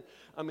in?"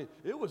 I mean,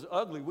 it was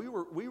ugly. We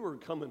were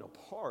coming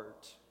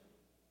apart.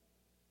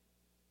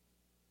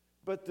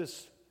 But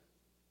this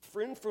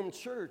friend from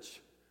church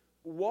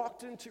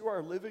walked into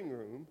our living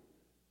room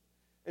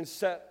and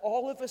sat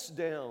all of us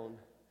down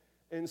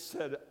and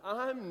said,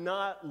 "I'm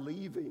not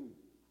leaving.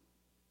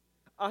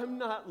 I'm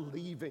not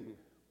leaving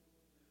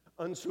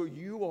until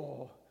you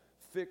all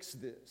fix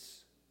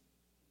this."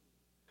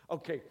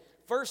 Okay,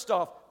 first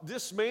off,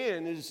 this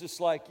man is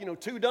just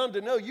too dumb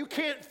to know you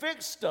can't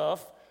fix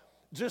stuff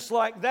just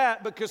like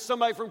that because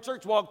somebody from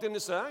church walked in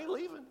and said, "I ain't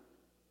leaving."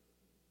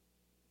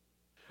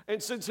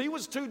 And since he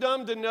was too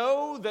dumb to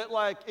know that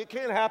it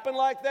can't happen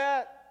like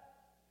that,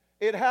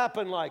 it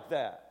happened like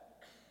that.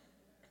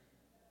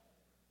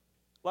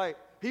 Like,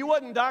 he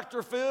wasn't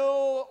Dr.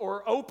 Phil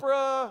or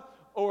Oprah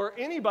or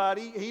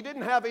anybody. He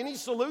didn't have any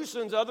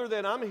solutions other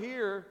than I'm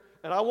here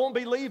and I won't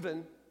be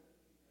leaving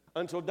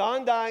until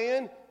Don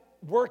Diane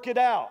work it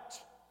out.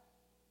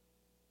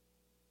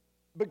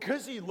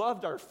 Because he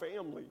loved our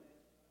family.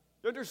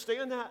 You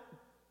understand that?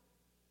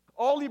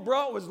 All he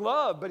brought was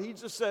love, but he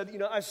just said,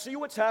 I see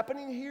what's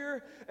happening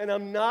here, and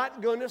I'm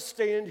not going to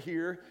stand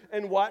here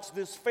and watch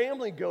this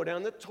family go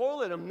down the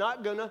toilet. I'm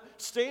not going to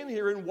stand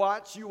here and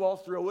watch you all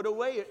throw it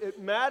away.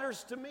 It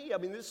matters to me. I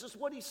mean, this is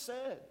what he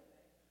said.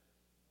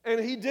 And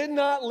he did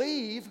not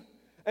leave.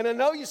 And I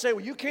know you say,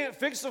 well, you can't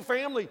fix the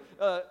family.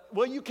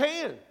 Well, you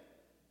can.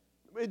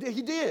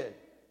 He did.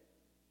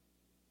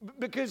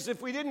 Because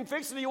if we didn't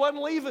fix it, he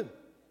wasn't leaving.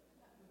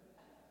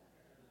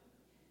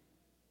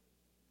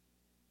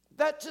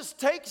 That just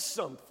takes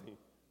something.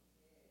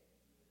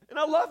 And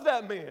I love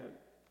that man.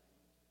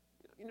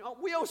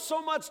 We owe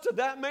so much to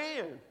that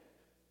man.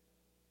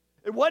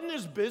 It wasn't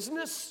his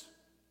business.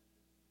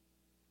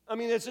 I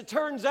mean, as it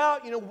turns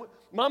out,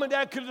 Mom and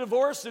Dad could have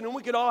divorced and then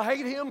we could all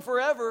hate him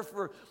forever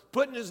for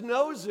putting his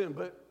nose in.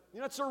 But,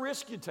 it's a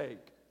risk you take.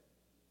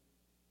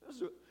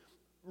 It's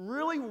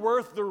really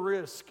worth the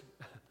risk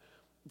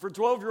for a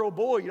 12-year-old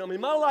boy.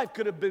 My life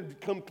could have been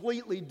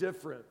completely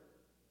different.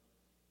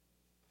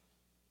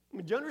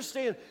 Do you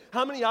understand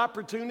how many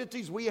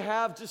opportunities we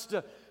have just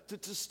to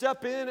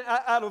step in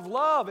out of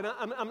love? And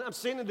I'm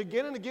saying it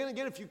again and again and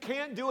again. If you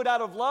can't do it out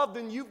of love,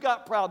 then you've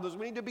got problems.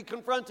 We need to be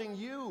confronting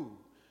you.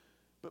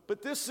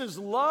 But this is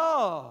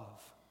love.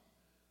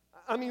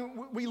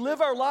 We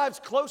live our lives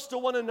close to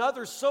one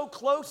another, so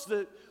close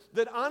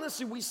that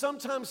honestly we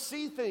sometimes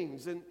see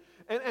things. And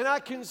I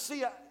can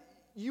see,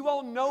 you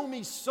all know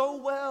me so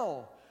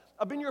well.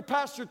 I've been your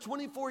pastor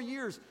 24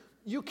 years.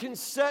 You can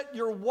set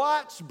your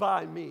watch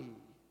by me.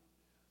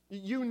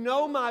 You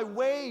know my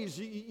ways.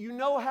 You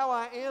know how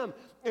I am.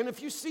 And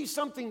if you see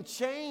something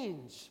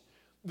change,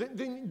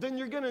 then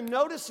you're going to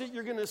notice it.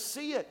 You're going to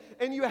see it.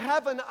 And you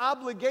have an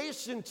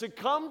obligation to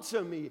come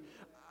to me.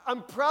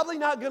 I'm probably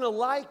not going to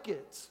like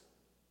it.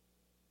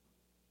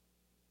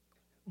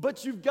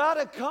 But you've got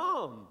to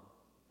come.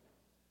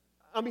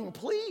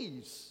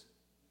 Please.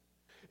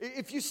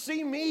 If you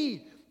see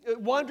me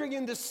wandering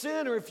into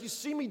sin, or if you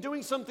see me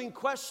doing something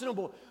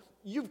questionable,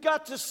 you've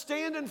got to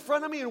stand in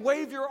front of me and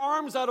wave your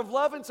arms out of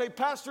love and say,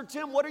 Pastor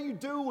Tim, what are you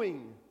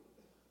doing?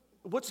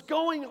 What's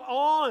going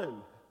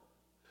on?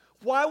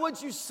 Why would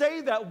you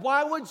say that?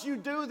 Why would you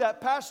do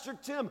that? Pastor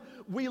Tim,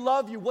 we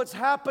love you. What's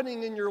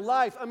happening in your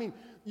life?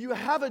 You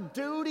have a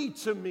duty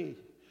to me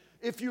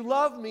if you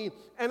love me,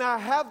 and I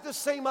have the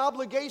same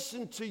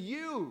obligation to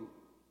you.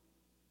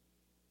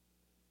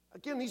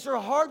 Again, these are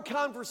hard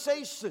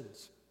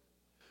conversations.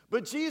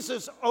 But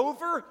Jesus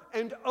over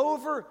and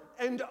over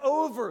and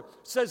over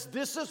says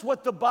this is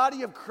what the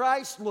body of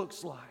Christ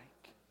looks like.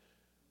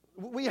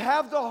 We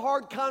have the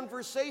hard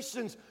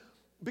conversations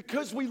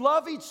because we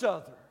love each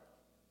other.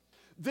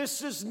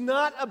 This is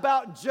not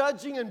about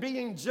judging and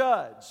being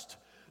judged.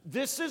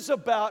 This is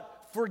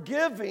about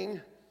forgiving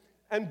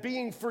and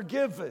being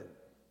forgiven.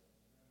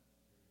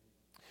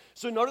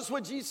 So notice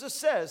what Jesus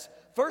says.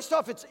 First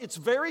off, it's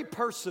very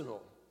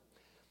personal.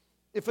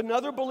 If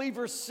another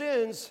believer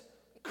sins,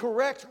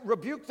 correct,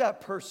 rebuke that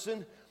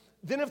person.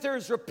 Then if there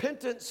is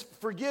repentance,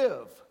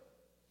 forgive.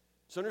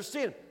 So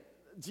understand,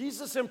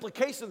 Jesus'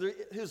 implication,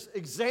 his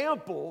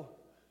example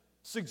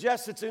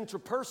suggests it's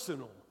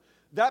interpersonal.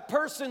 That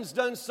person's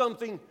done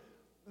something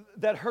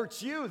that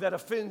hurts you, that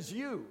offends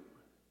you.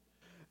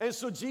 And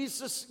so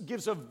Jesus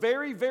gives a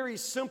very, very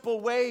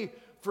simple way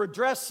for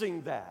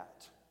addressing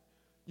that.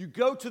 You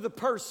go to the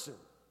person.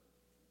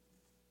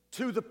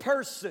 To the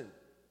person.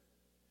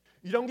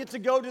 You don't get to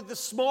go to the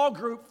small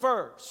group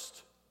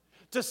first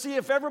to see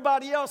if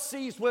everybody else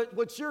sees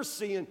what you're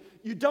seeing.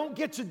 You don't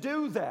get to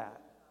do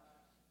that.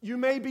 You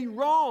may be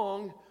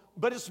wrong,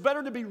 but it's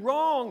better to be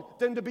wrong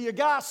than to be a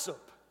gossip.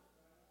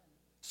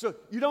 So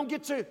you don't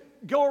get to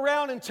go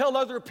around and tell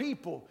other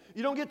people.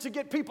 You don't get to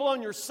get people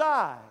on your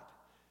side.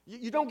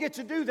 You don't get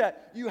to do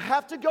that. You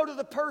have to go to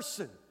the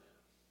person.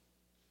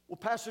 Well,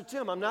 Pastor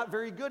Tim, I'm not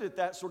very good at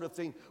that sort of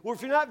thing. Well,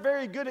 if you're not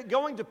very good at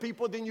going to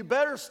people, then you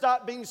better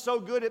stop being so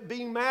good at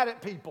being mad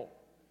at people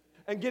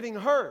and getting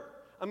hurt.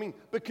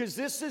 Because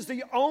this is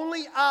the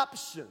only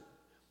option.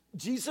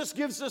 Jesus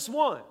gives us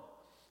one.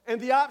 And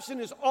the option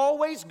is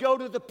always go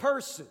to the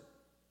person.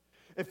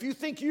 If you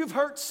think you've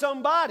hurt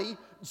somebody,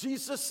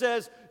 Jesus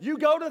says, you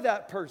go to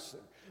that person.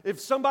 If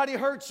somebody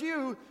hurts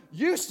you,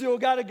 you still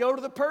got to go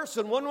to the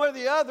person. One way or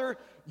the other,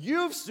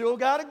 you've still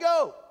got to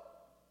go.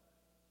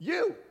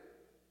 You.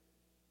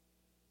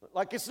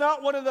 Like it's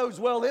not one of those,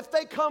 well, if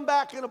they come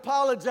back and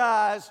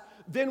apologize,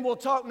 then we'll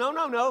talk.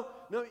 No,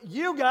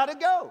 you got to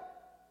go.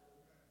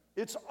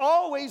 It's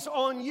always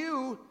on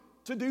you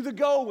to do the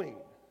going.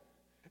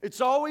 It's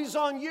always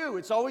on you.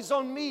 It's always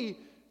on me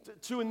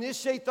to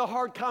initiate the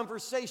hard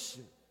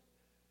conversation.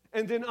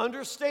 And then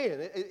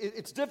understand,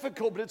 it's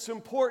difficult, but it's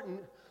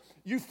important.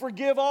 You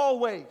forgive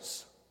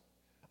always,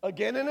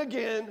 again and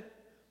again,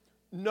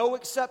 no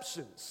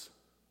exceptions.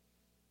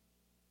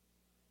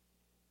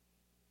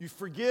 You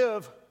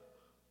forgive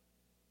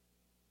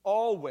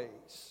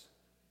always,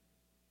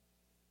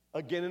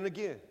 again and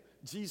again.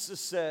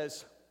 Jesus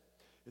says,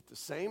 if the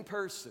same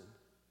person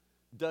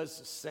does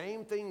the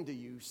same thing to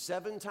you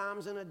 7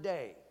 times in a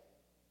day,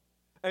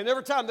 and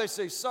every time they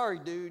say, sorry,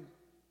 dude,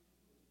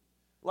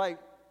 like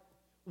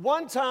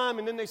one time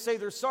and then they say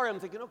they're sorry, I'm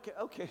thinking,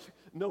 okay,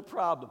 no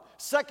problem.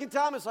 Second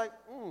time, it's like,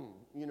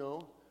 you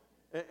know.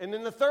 And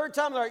then the third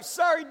time, they're like,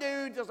 sorry,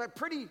 dude. It's like,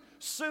 pretty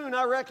soon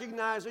I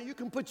recognize that you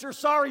can put your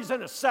sorries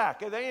in a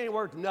sack and they ain't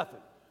worth nothing.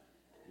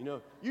 You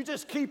know, you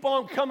just keep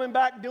on coming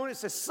back doing it.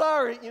 Say,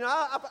 sorry, you know,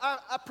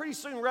 I pretty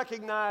soon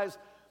recognize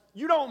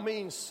you don't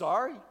mean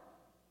sorry.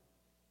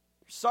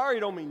 Sorry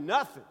don't mean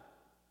nothing.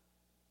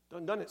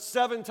 Done it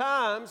 7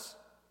 times,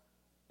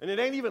 and it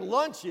ain't even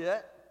lunch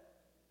yet.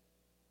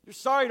 Your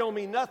sorry don't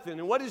mean nothing.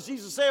 And what does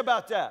Jesus say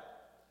about that?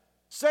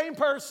 Same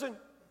person.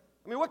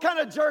 I mean, what kind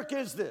of jerk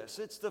is this?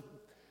 It's the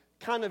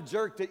kind of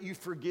jerk that you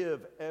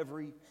forgive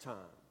every time.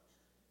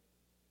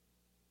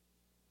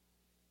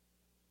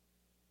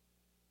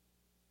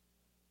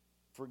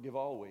 Forgive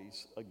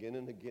always, again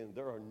and again.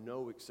 There are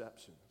no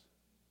exceptions.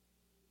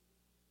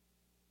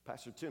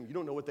 Pastor Tim, you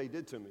don't know what they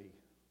did to me.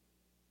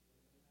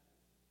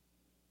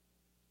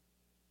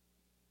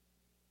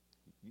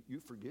 You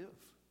forgive.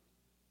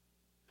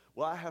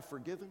 Well, I have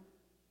forgiven,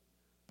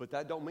 but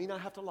that don't mean I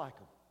have to like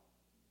them.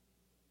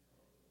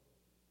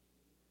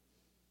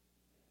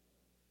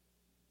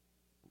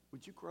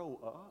 Would you grow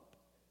up?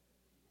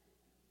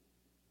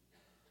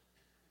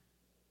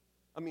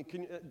 I mean,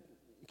 can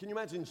you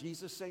imagine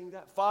Jesus saying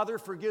that? Father,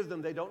 forgive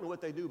them. They don't know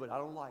what they do, but I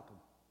don't like them.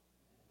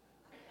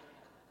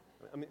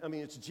 I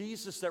mean, it's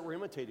Jesus that we're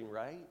imitating,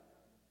 right?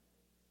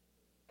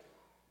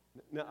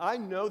 Now, I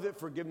know that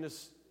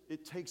forgiveness,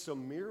 it takes a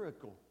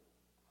miracle.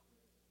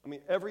 I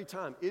mean, every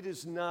time. It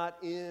is not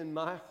in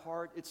my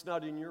heart. It's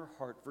not in your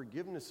heart.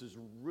 Forgiveness is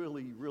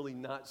really, really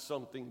not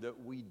something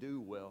that we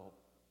do well.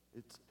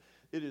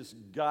 It is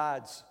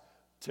God's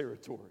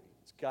territory.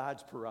 It's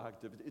God's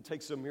prerogative. It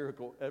takes a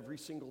miracle every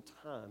single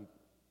time.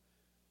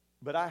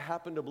 But I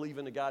happen to believe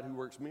in a God who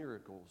works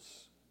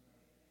miracles.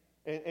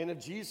 And if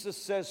Jesus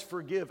says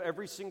forgive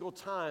every single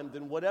time,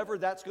 then whatever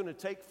that's going to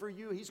take for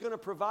you, he's going to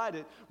provide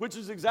it, which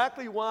is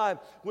exactly why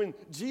when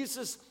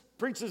Jesus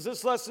preaches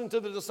this lesson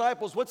to the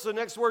disciples, what's the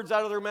next words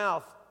out of their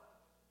mouth?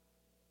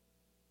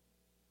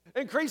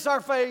 Increase our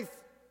faith.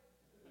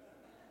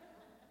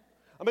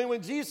 I mean,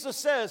 when Jesus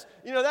says,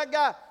 you know, that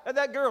guy and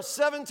that girl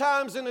 7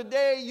 times in a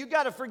day, you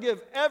got to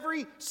forgive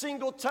every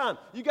single time.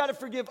 You got to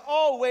forgive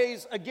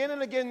always, again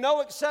and again,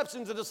 no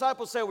exceptions. The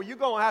disciples say, well, you're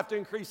going to have to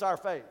increase our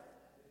faith.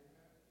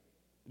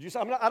 Did you say,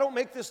 I don't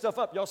make this stuff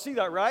up. Y'all see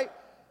that, right?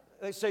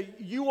 They say,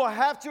 you will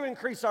have to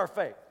increase our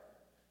faith.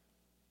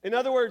 In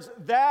other words,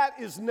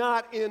 that is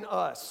not in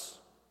us.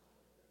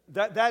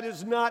 That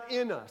is not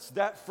in us.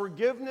 That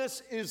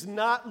forgiveness is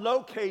not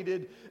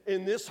located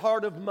in this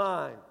heart of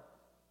mine.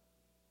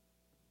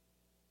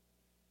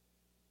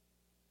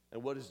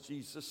 And what does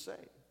Jesus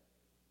say?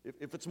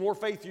 If it's more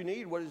faith you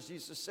need, what does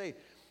Jesus say?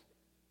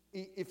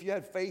 If you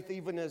had faith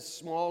even as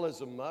small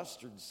as a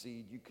mustard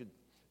seed, you could,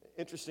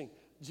 interesting,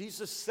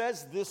 Jesus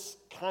says this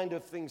kind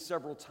of thing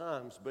several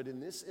times, but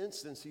in this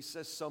instance, he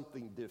says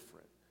something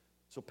different.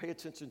 So pay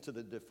attention to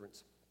the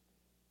difference.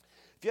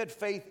 If you had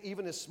faith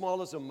even as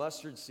small as a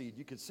mustard seed,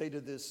 you could say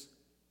to this,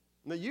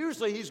 now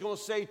usually he's going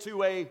to say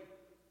to a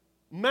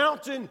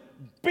mountain,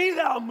 be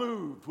thou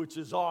moved, which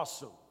is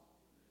awesome.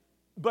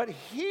 But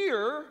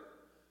here,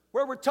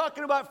 where we're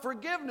talking about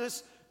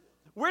forgiveness,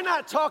 we're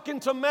not talking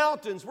to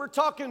mountains. We're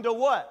talking to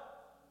what?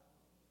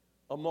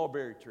 A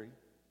mulberry tree.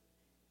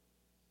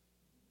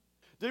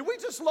 Did we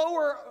just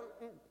lower?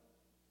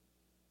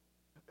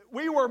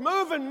 We were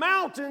moving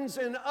mountains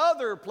in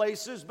other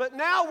places, but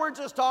now we're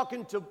just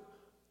talking to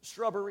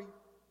shrubbery.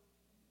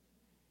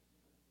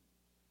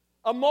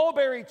 A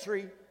mulberry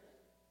tree.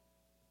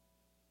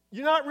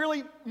 You're not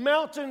really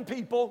mountain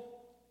people.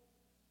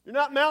 You're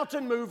not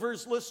mountain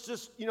movers. Let's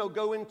just,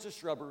 go into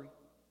shrubbery.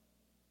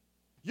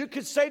 You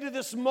could say to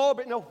this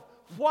mulberry, no,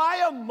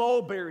 why a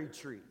mulberry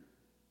tree?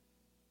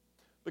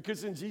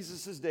 Because in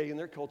Jesus' day, in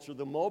their culture,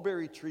 the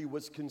mulberry tree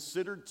was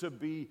considered to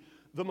be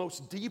the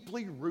most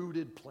deeply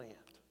rooted plant.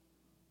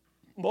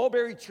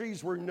 Mulberry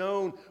trees were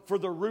known for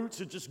the roots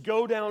that just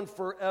go down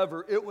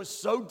forever. It was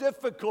so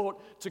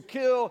difficult to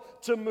kill,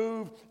 to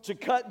move, to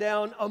cut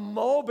down a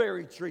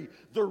mulberry tree.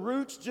 The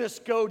roots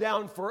just go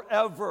down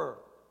forever.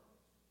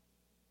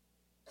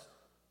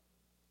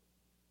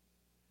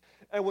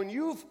 And when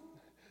you've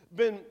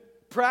been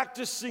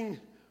practicing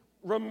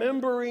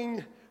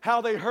remembering how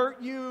they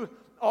hurt you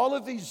all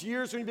of these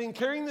years, when you've been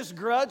carrying this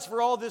grudge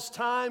for all this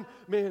time,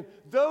 man,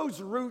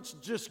 those roots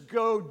just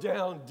go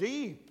down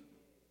deep.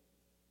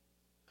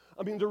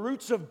 I mean, the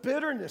roots of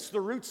bitterness,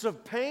 the roots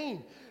of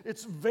pain.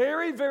 It's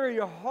very, very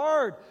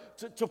hard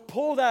to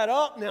pull that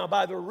up now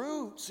by the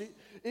roots.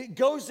 It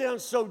goes down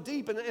so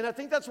deep. And I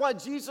think that's why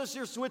Jesus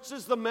here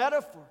switches the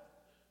metaphor.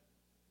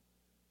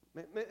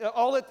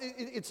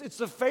 It's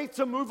the faith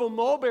to move a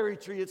mulberry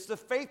tree. It's the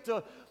faith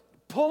to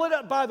pull it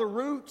up by the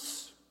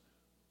roots.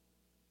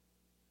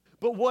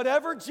 But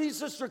whatever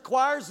Jesus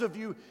requires of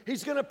you,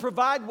 He's going to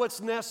provide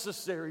what's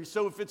necessary.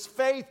 So if it's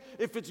faith,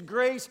 if it's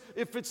grace,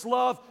 if it's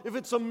love, if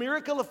it's a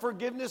miracle of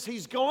forgiveness,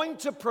 He's going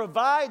to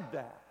provide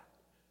that.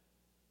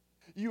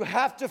 You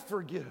have to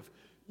forgive.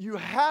 You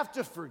have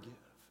to forgive.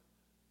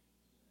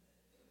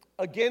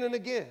 Again and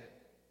again.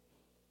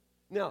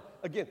 Now,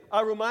 again,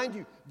 I remind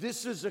you,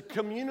 this is a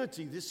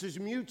community. This is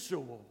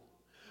mutual,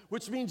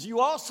 which means you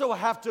also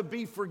have to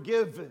be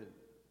forgiven.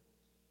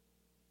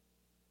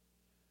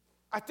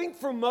 I think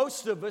for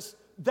most of us,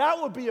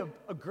 that would be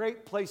a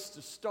great place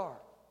to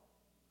start.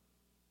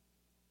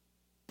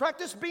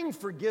 Practice being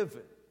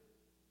forgiven.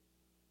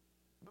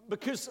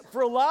 Because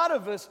for a lot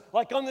of us,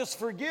 like on this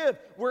forgive,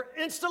 we're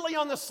instantly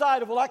on the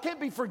side of, well, I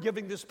can't be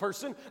forgiving this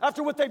person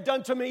after what they've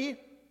done to me.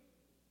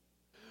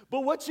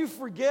 But what you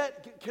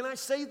forget, can I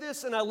say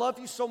this? And I love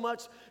you so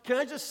much. Can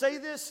I just say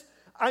this?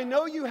 I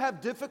know you have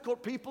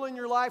difficult people in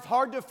your life,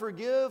 hard to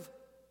forgive,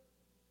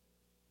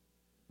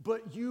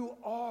 but you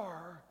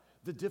are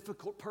the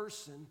difficult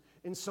person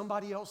in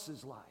somebody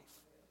else's life.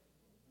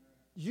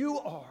 You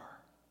are.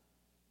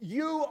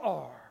 You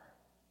are.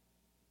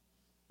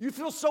 You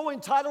feel so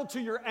entitled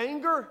to your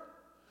anger,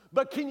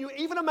 but can you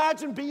even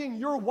imagine being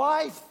your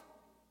wife?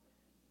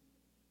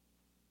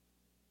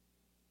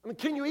 I mean,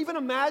 can you even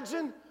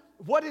imagine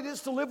what it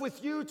is to live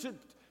with you,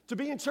 to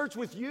be in church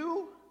with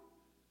you?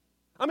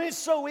 I mean, it's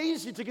so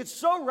easy to get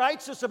so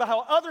righteous about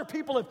how other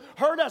people have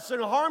hurt us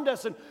and harmed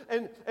us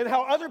and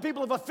how other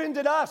people have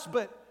offended us,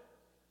 but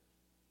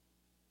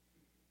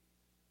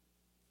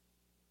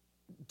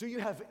do you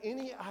have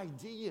any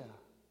idea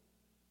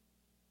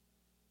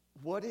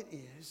what it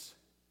is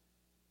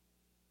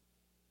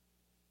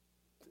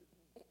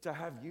to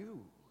have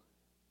you?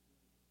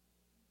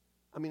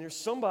 I mean, there's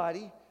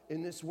somebody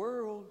in this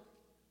world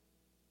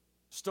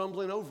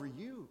stumbling over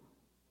you.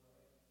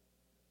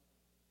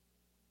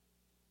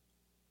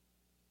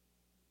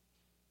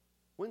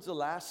 When's the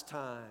last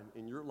time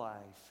in your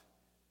life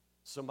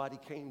somebody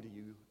came to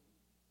you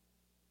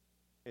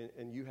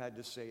and you had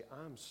to say,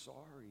 I'm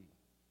sorry?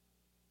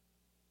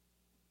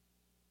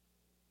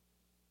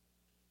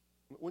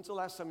 When's the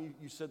last time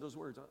you said those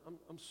words?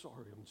 I'm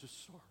sorry, I'm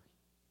just sorry.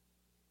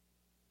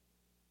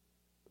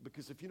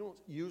 Because if you don't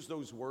use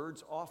those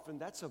words often,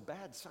 that's a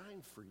bad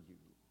sign for you.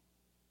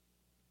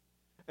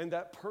 And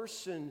that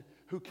person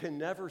who can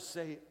never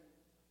say,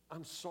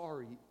 I'm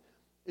sorry,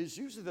 is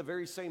usually the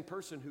very same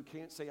person who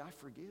can't say, I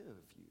forgive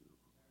you.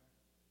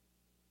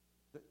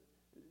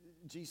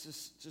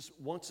 Jesus just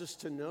wants us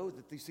to know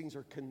that these things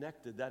are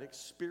connected. That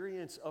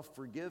experience of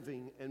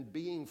forgiving and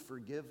being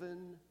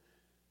forgiven,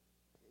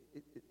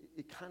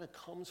 it kind of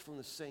comes from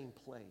the same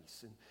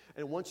place.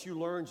 And once you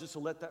learn just to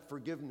let that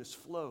forgiveness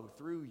flow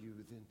through you,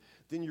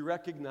 then you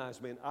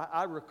recognize, man,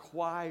 I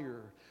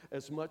require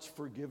as much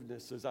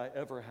forgiveness as I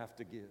ever have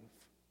to give.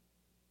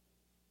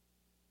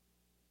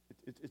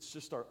 It's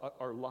just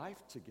our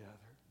life together.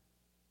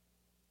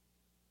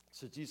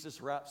 So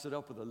Jesus wraps it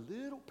up with a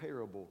little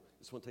parable.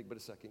 This won't take but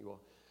a second, you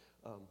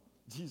all.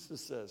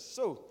 Jesus says,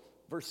 so,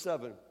 verse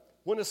 7,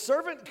 when a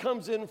servant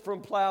comes in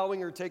from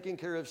plowing or taking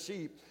care of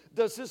sheep,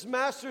 does his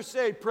master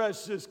say,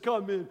 precious,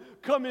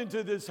 come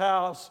into this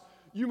house.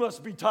 You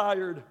must be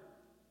tired.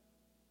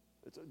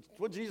 That's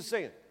what Jesus is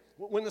saying.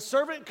 When the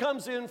servant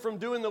comes in from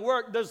doing the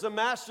work, does the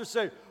master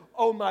say,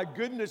 oh my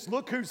goodness,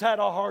 look who's had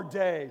a hard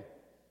day?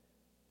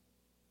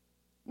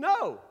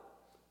 No.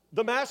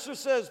 The master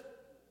says,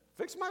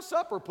 fix my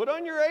supper, put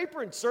on your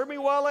apron, serve me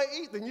while I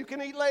eat, then you can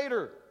eat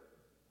later.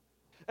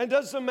 And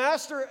does the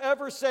master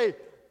ever say,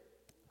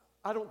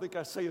 I don't think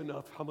I say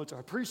enough how much I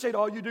appreciate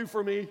all you do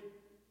for me?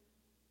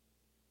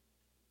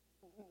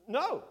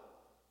 No.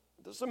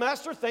 Does the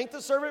master thank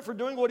the servant for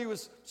doing what he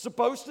was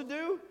supposed to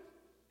do?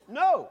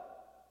 No.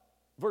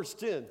 Verse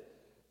 10,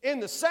 in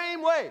the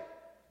same way,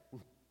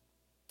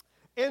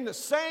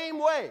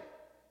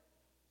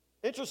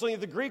 interestingly,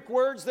 the Greek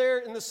words there,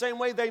 in the same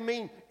way, they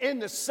mean in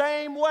the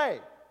same way.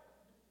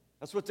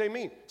 That's what they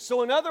mean.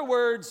 So in other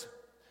words,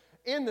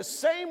 in the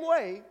same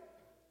way,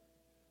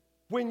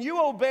 when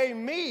you obey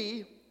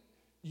me,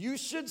 you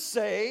should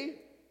say,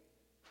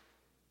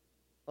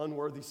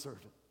 unworthy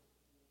servant.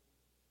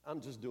 I'm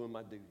just doing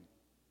my duty.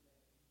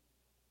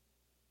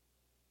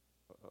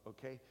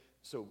 Okay?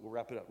 So we'll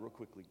wrap it up real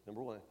quickly.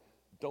 Number one,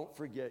 don't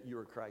forget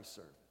you're Christ's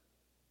servant.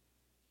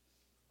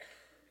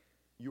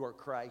 You are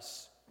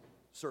Christ's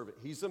servant.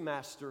 He's the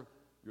master,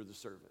 you're the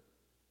servant.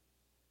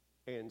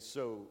 And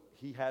so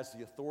he has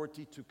the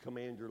authority to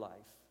command your life.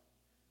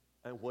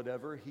 And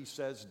whatever he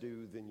says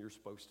do, then you're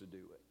supposed to do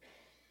it.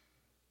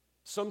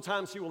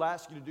 Sometimes he will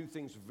ask you to do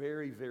things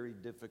very, very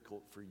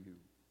difficult for you.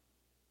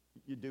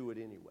 You do it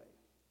anyway.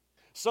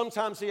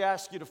 Sometimes he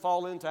asks you to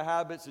fall into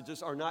habits that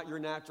just are not your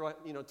natural,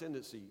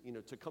 tendency.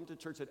 To come to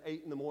church at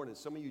 8 in the morning.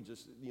 Some of you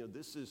just,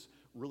 this is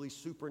really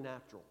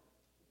supernatural.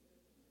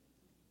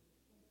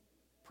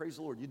 Praise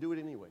the Lord. You do it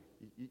anyway.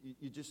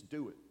 You just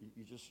do it.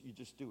 You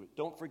just do it.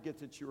 Don't forget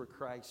that you're a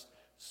Christ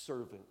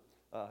servant.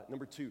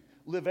 Number 2,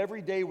 live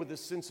every day with a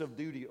sense of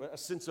duty, a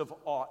sense of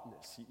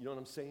oughtness. You know what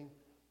I'm saying?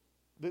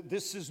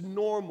 This is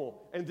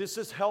normal, and this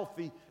is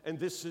healthy, and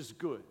this is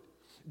good.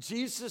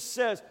 Jesus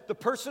says the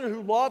person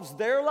who loves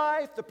their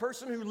life, the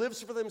person who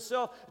lives for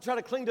themselves, try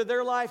to cling to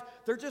their life,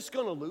 they're just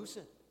going to lose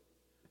it.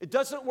 It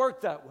doesn't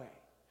work that way.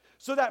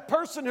 So that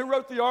person who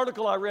wrote the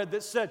article I read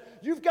that said,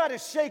 you've got to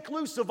shake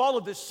loose of all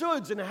of the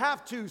shoulds and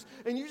have-tos,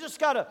 and you just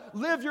got to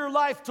live your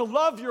life to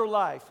love your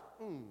life.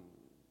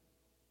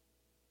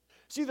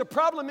 See, the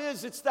problem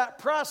is it's that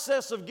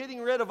process of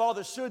getting rid of all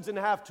the shoulds and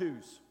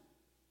have-tos.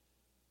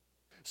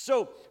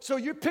 So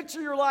you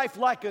picture your life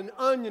like an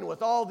onion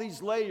with all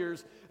these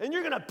layers, and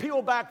you're going to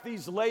peel back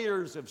these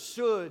layers of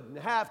should and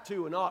have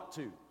to and ought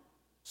to,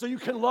 so you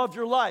can love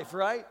your life,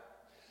 right?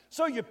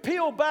 So you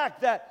peel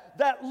back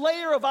that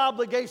layer of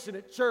obligation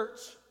at church.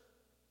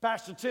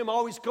 Pastor Tim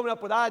always coming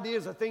up with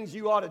ideas of things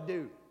you ought to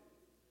do.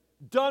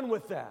 Done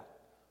with that.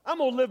 I'm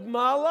going to live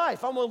my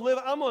life. I'm going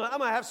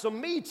to have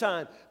some me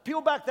time.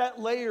 Peel back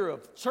that layer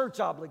of church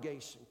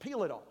obligation.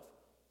 Peel it off.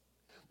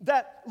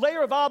 That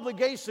layer of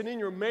obligation in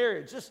your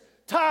marriage, just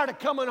tired of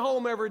coming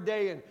home every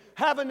day and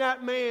having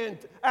that man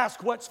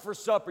ask what's for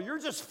supper. You're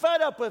just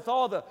fed up with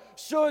all the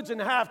shoulds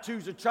and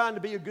have-tos of trying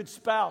to be a good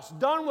spouse.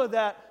 Done with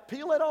that,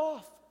 peel it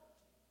off.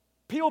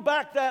 Peel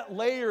back that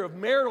layer of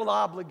marital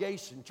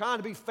obligation, trying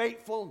to be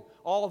faithful and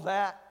all of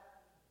that.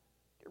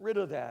 Get rid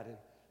of that.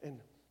 And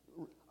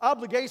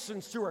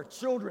obligations to our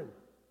children.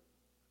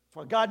 That's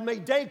why God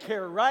made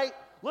daycare, right?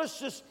 Let's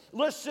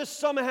just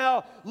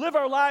somehow live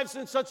our lives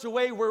in such a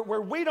way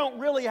where we don't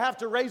really have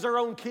to raise our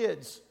own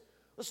kids.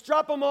 Let's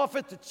drop them off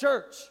at the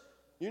church,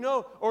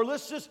 or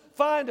let's just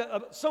find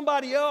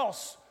somebody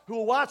else who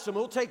will watch them,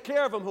 who will take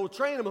care of them, who will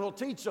train them, who will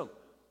teach them.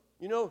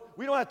 We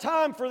don't have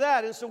time for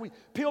that, and so we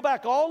peel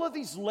back all of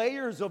these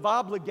layers of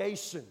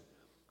obligation.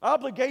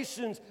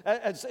 Obligations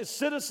as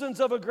citizens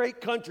of a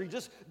great country.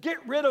 Just get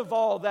rid of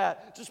all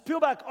that. Just peel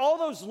back all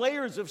those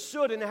layers of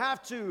should and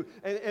have to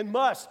and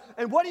must.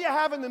 And what do you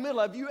have in the middle?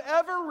 Have you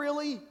ever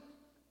really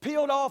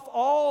peeled off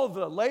all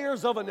the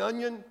layers of an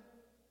onion?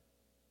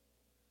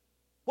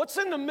 What's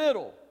in the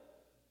middle?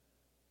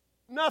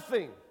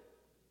 Nothing.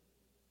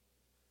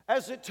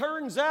 As it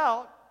turns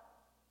out,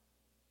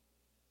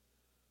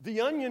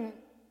 the onion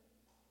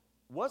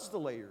was the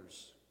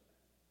layers.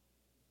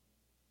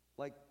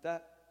 Like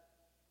that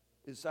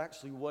is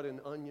actually what an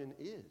onion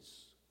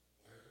is.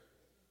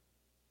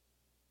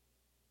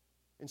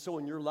 And so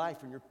in your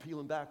life, when you're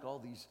peeling back all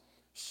these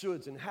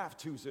shoulds and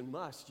have-tos and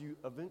musts, you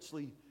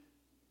eventually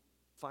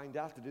find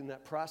out that in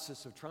that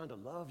process of trying to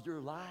love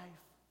your life,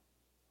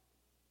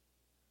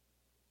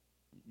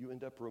 you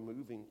end up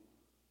removing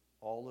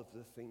all of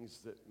the things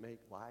that make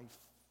life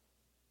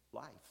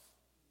life.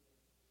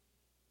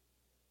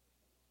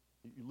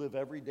 You live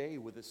every day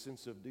with a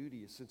sense of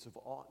duty, a sense of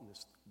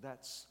oughtness.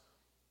 That's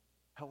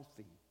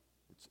healthy.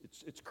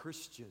 It's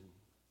Christian.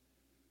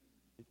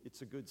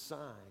 It's a good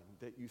sign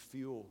that you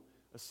feel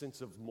a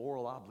sense of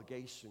moral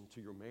obligation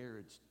to your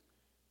marriage,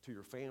 to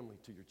your family,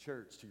 to your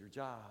church, to your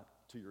job,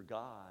 to your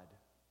God.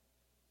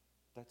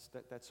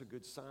 That's a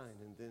good sign.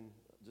 And then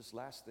just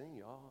last thing,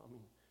 y'all,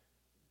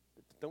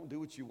 don't do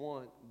what you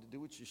want,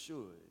 do what you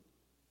should.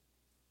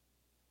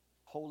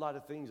 Whole lot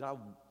of things I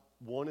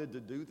wanted to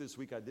do this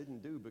week I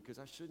didn't do because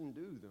I shouldn't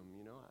do them,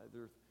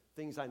 There are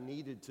things I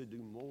needed to do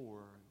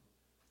more.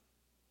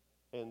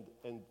 And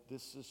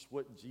this is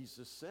what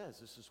Jesus says.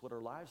 This is what our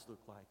lives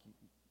look like.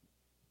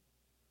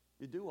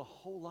 You do a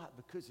whole lot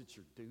because it's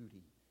your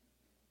duty.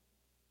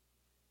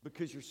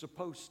 Because you're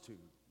supposed to.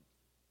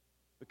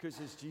 Because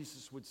as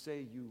Jesus would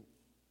say, you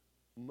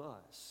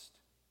must.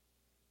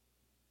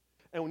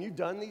 And when you've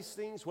done these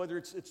things, whether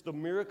it's the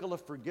miracle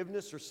of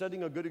forgiveness or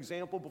setting a good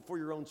example before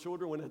your own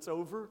children when it's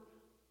over,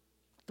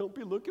 don't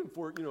be looking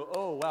for it,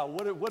 oh, wow,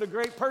 what a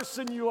great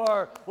person you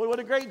are. What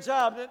a great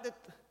job.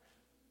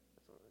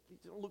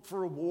 Don't look for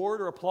reward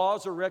or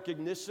applause or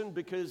recognition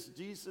because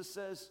Jesus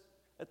says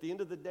at the end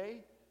of the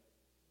day,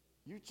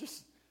 you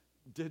just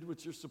did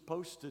what you're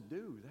supposed to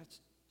do. That's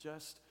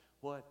just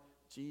what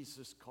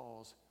Jesus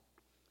calls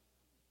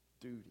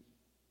duty.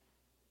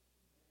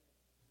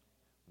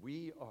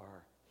 We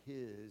are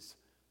His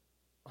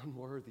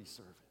unworthy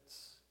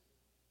servants.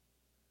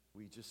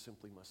 We just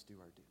simply must do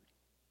our duty.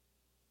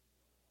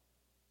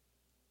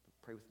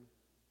 Pray with me.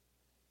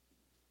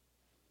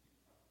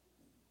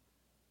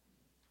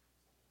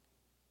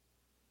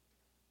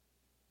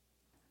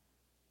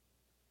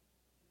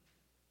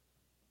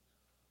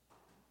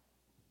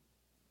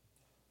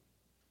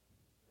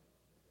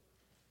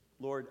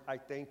 Lord, I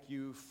thank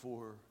you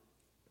for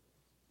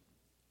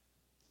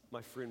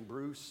my friend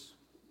Bruce,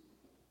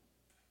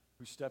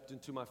 who stepped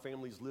into my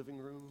family's living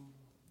room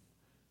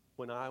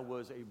when I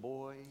was a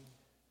boy,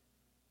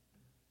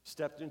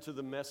 stepped into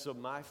the mess of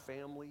my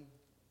family,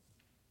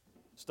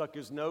 stuck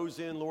his nose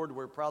in, Lord,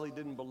 where it probably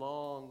didn't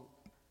belong,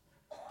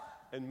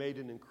 and made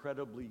an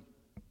incredibly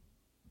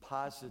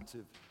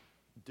positive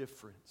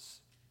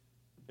difference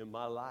in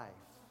my life.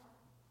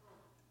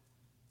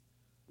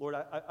 Lord,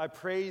 I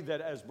pray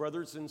that as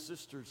brothers and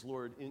sisters,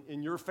 Lord,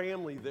 in your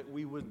family, that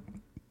we would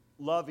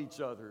love each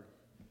other.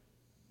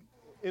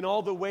 in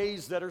all the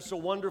ways that are so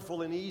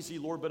wonderful and easy,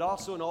 Lord, but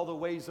also in all the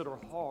ways that are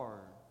hard.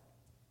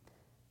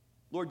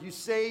 Lord, you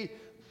say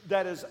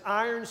that as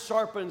iron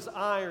sharpens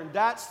iron,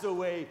 that's the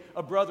way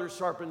a brother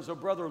sharpens a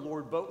brother,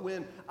 Lord. But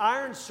when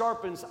iron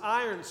sharpens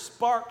iron,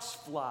 sparks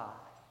fly.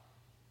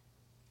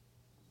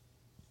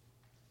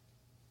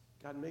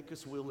 God, make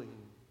us willing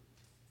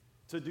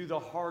to do the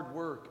hard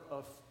work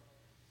of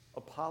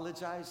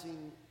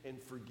apologizing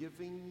and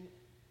forgiving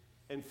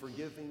and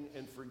forgiving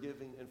and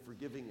forgiving and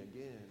forgiving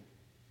again.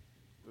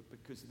 But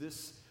because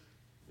this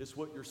is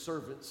what your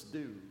servants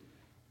do.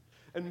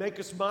 And make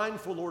us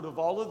mindful, Lord, of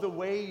all of the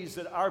ways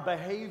that our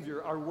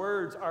behavior, our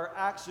words, our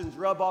actions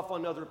rub off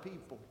on other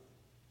people.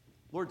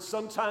 Lord,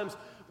 sometimes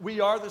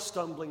we are the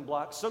stumbling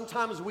block.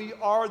 Sometimes we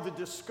are the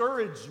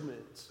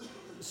discouragement.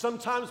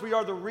 Sometimes we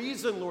are the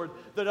reason, Lord,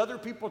 that other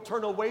people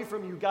turn away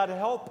from you. God,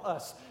 help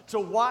us to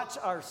watch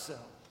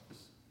ourselves.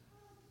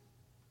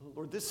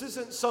 Lord, this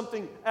isn't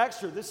something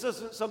extra. This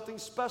isn't something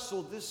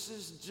special. This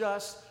is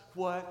just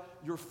what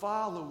your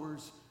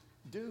followers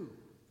do.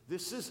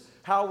 This is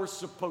how we're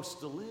supposed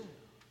to live.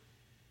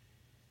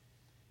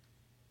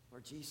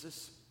 Lord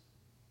Jesus,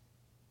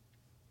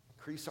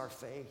 increase our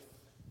faith.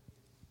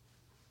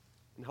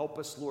 And help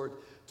us, Lord,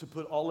 to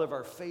put all of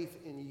our faith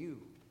in you.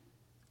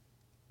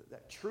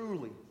 That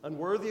truly,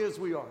 unworthy as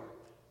we are,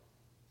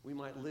 we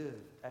might live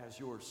as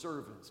your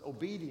servants,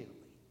 obediently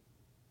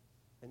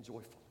and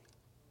joyfully.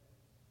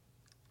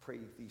 Pray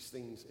these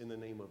things in the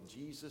name of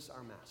Jesus,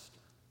 our Master.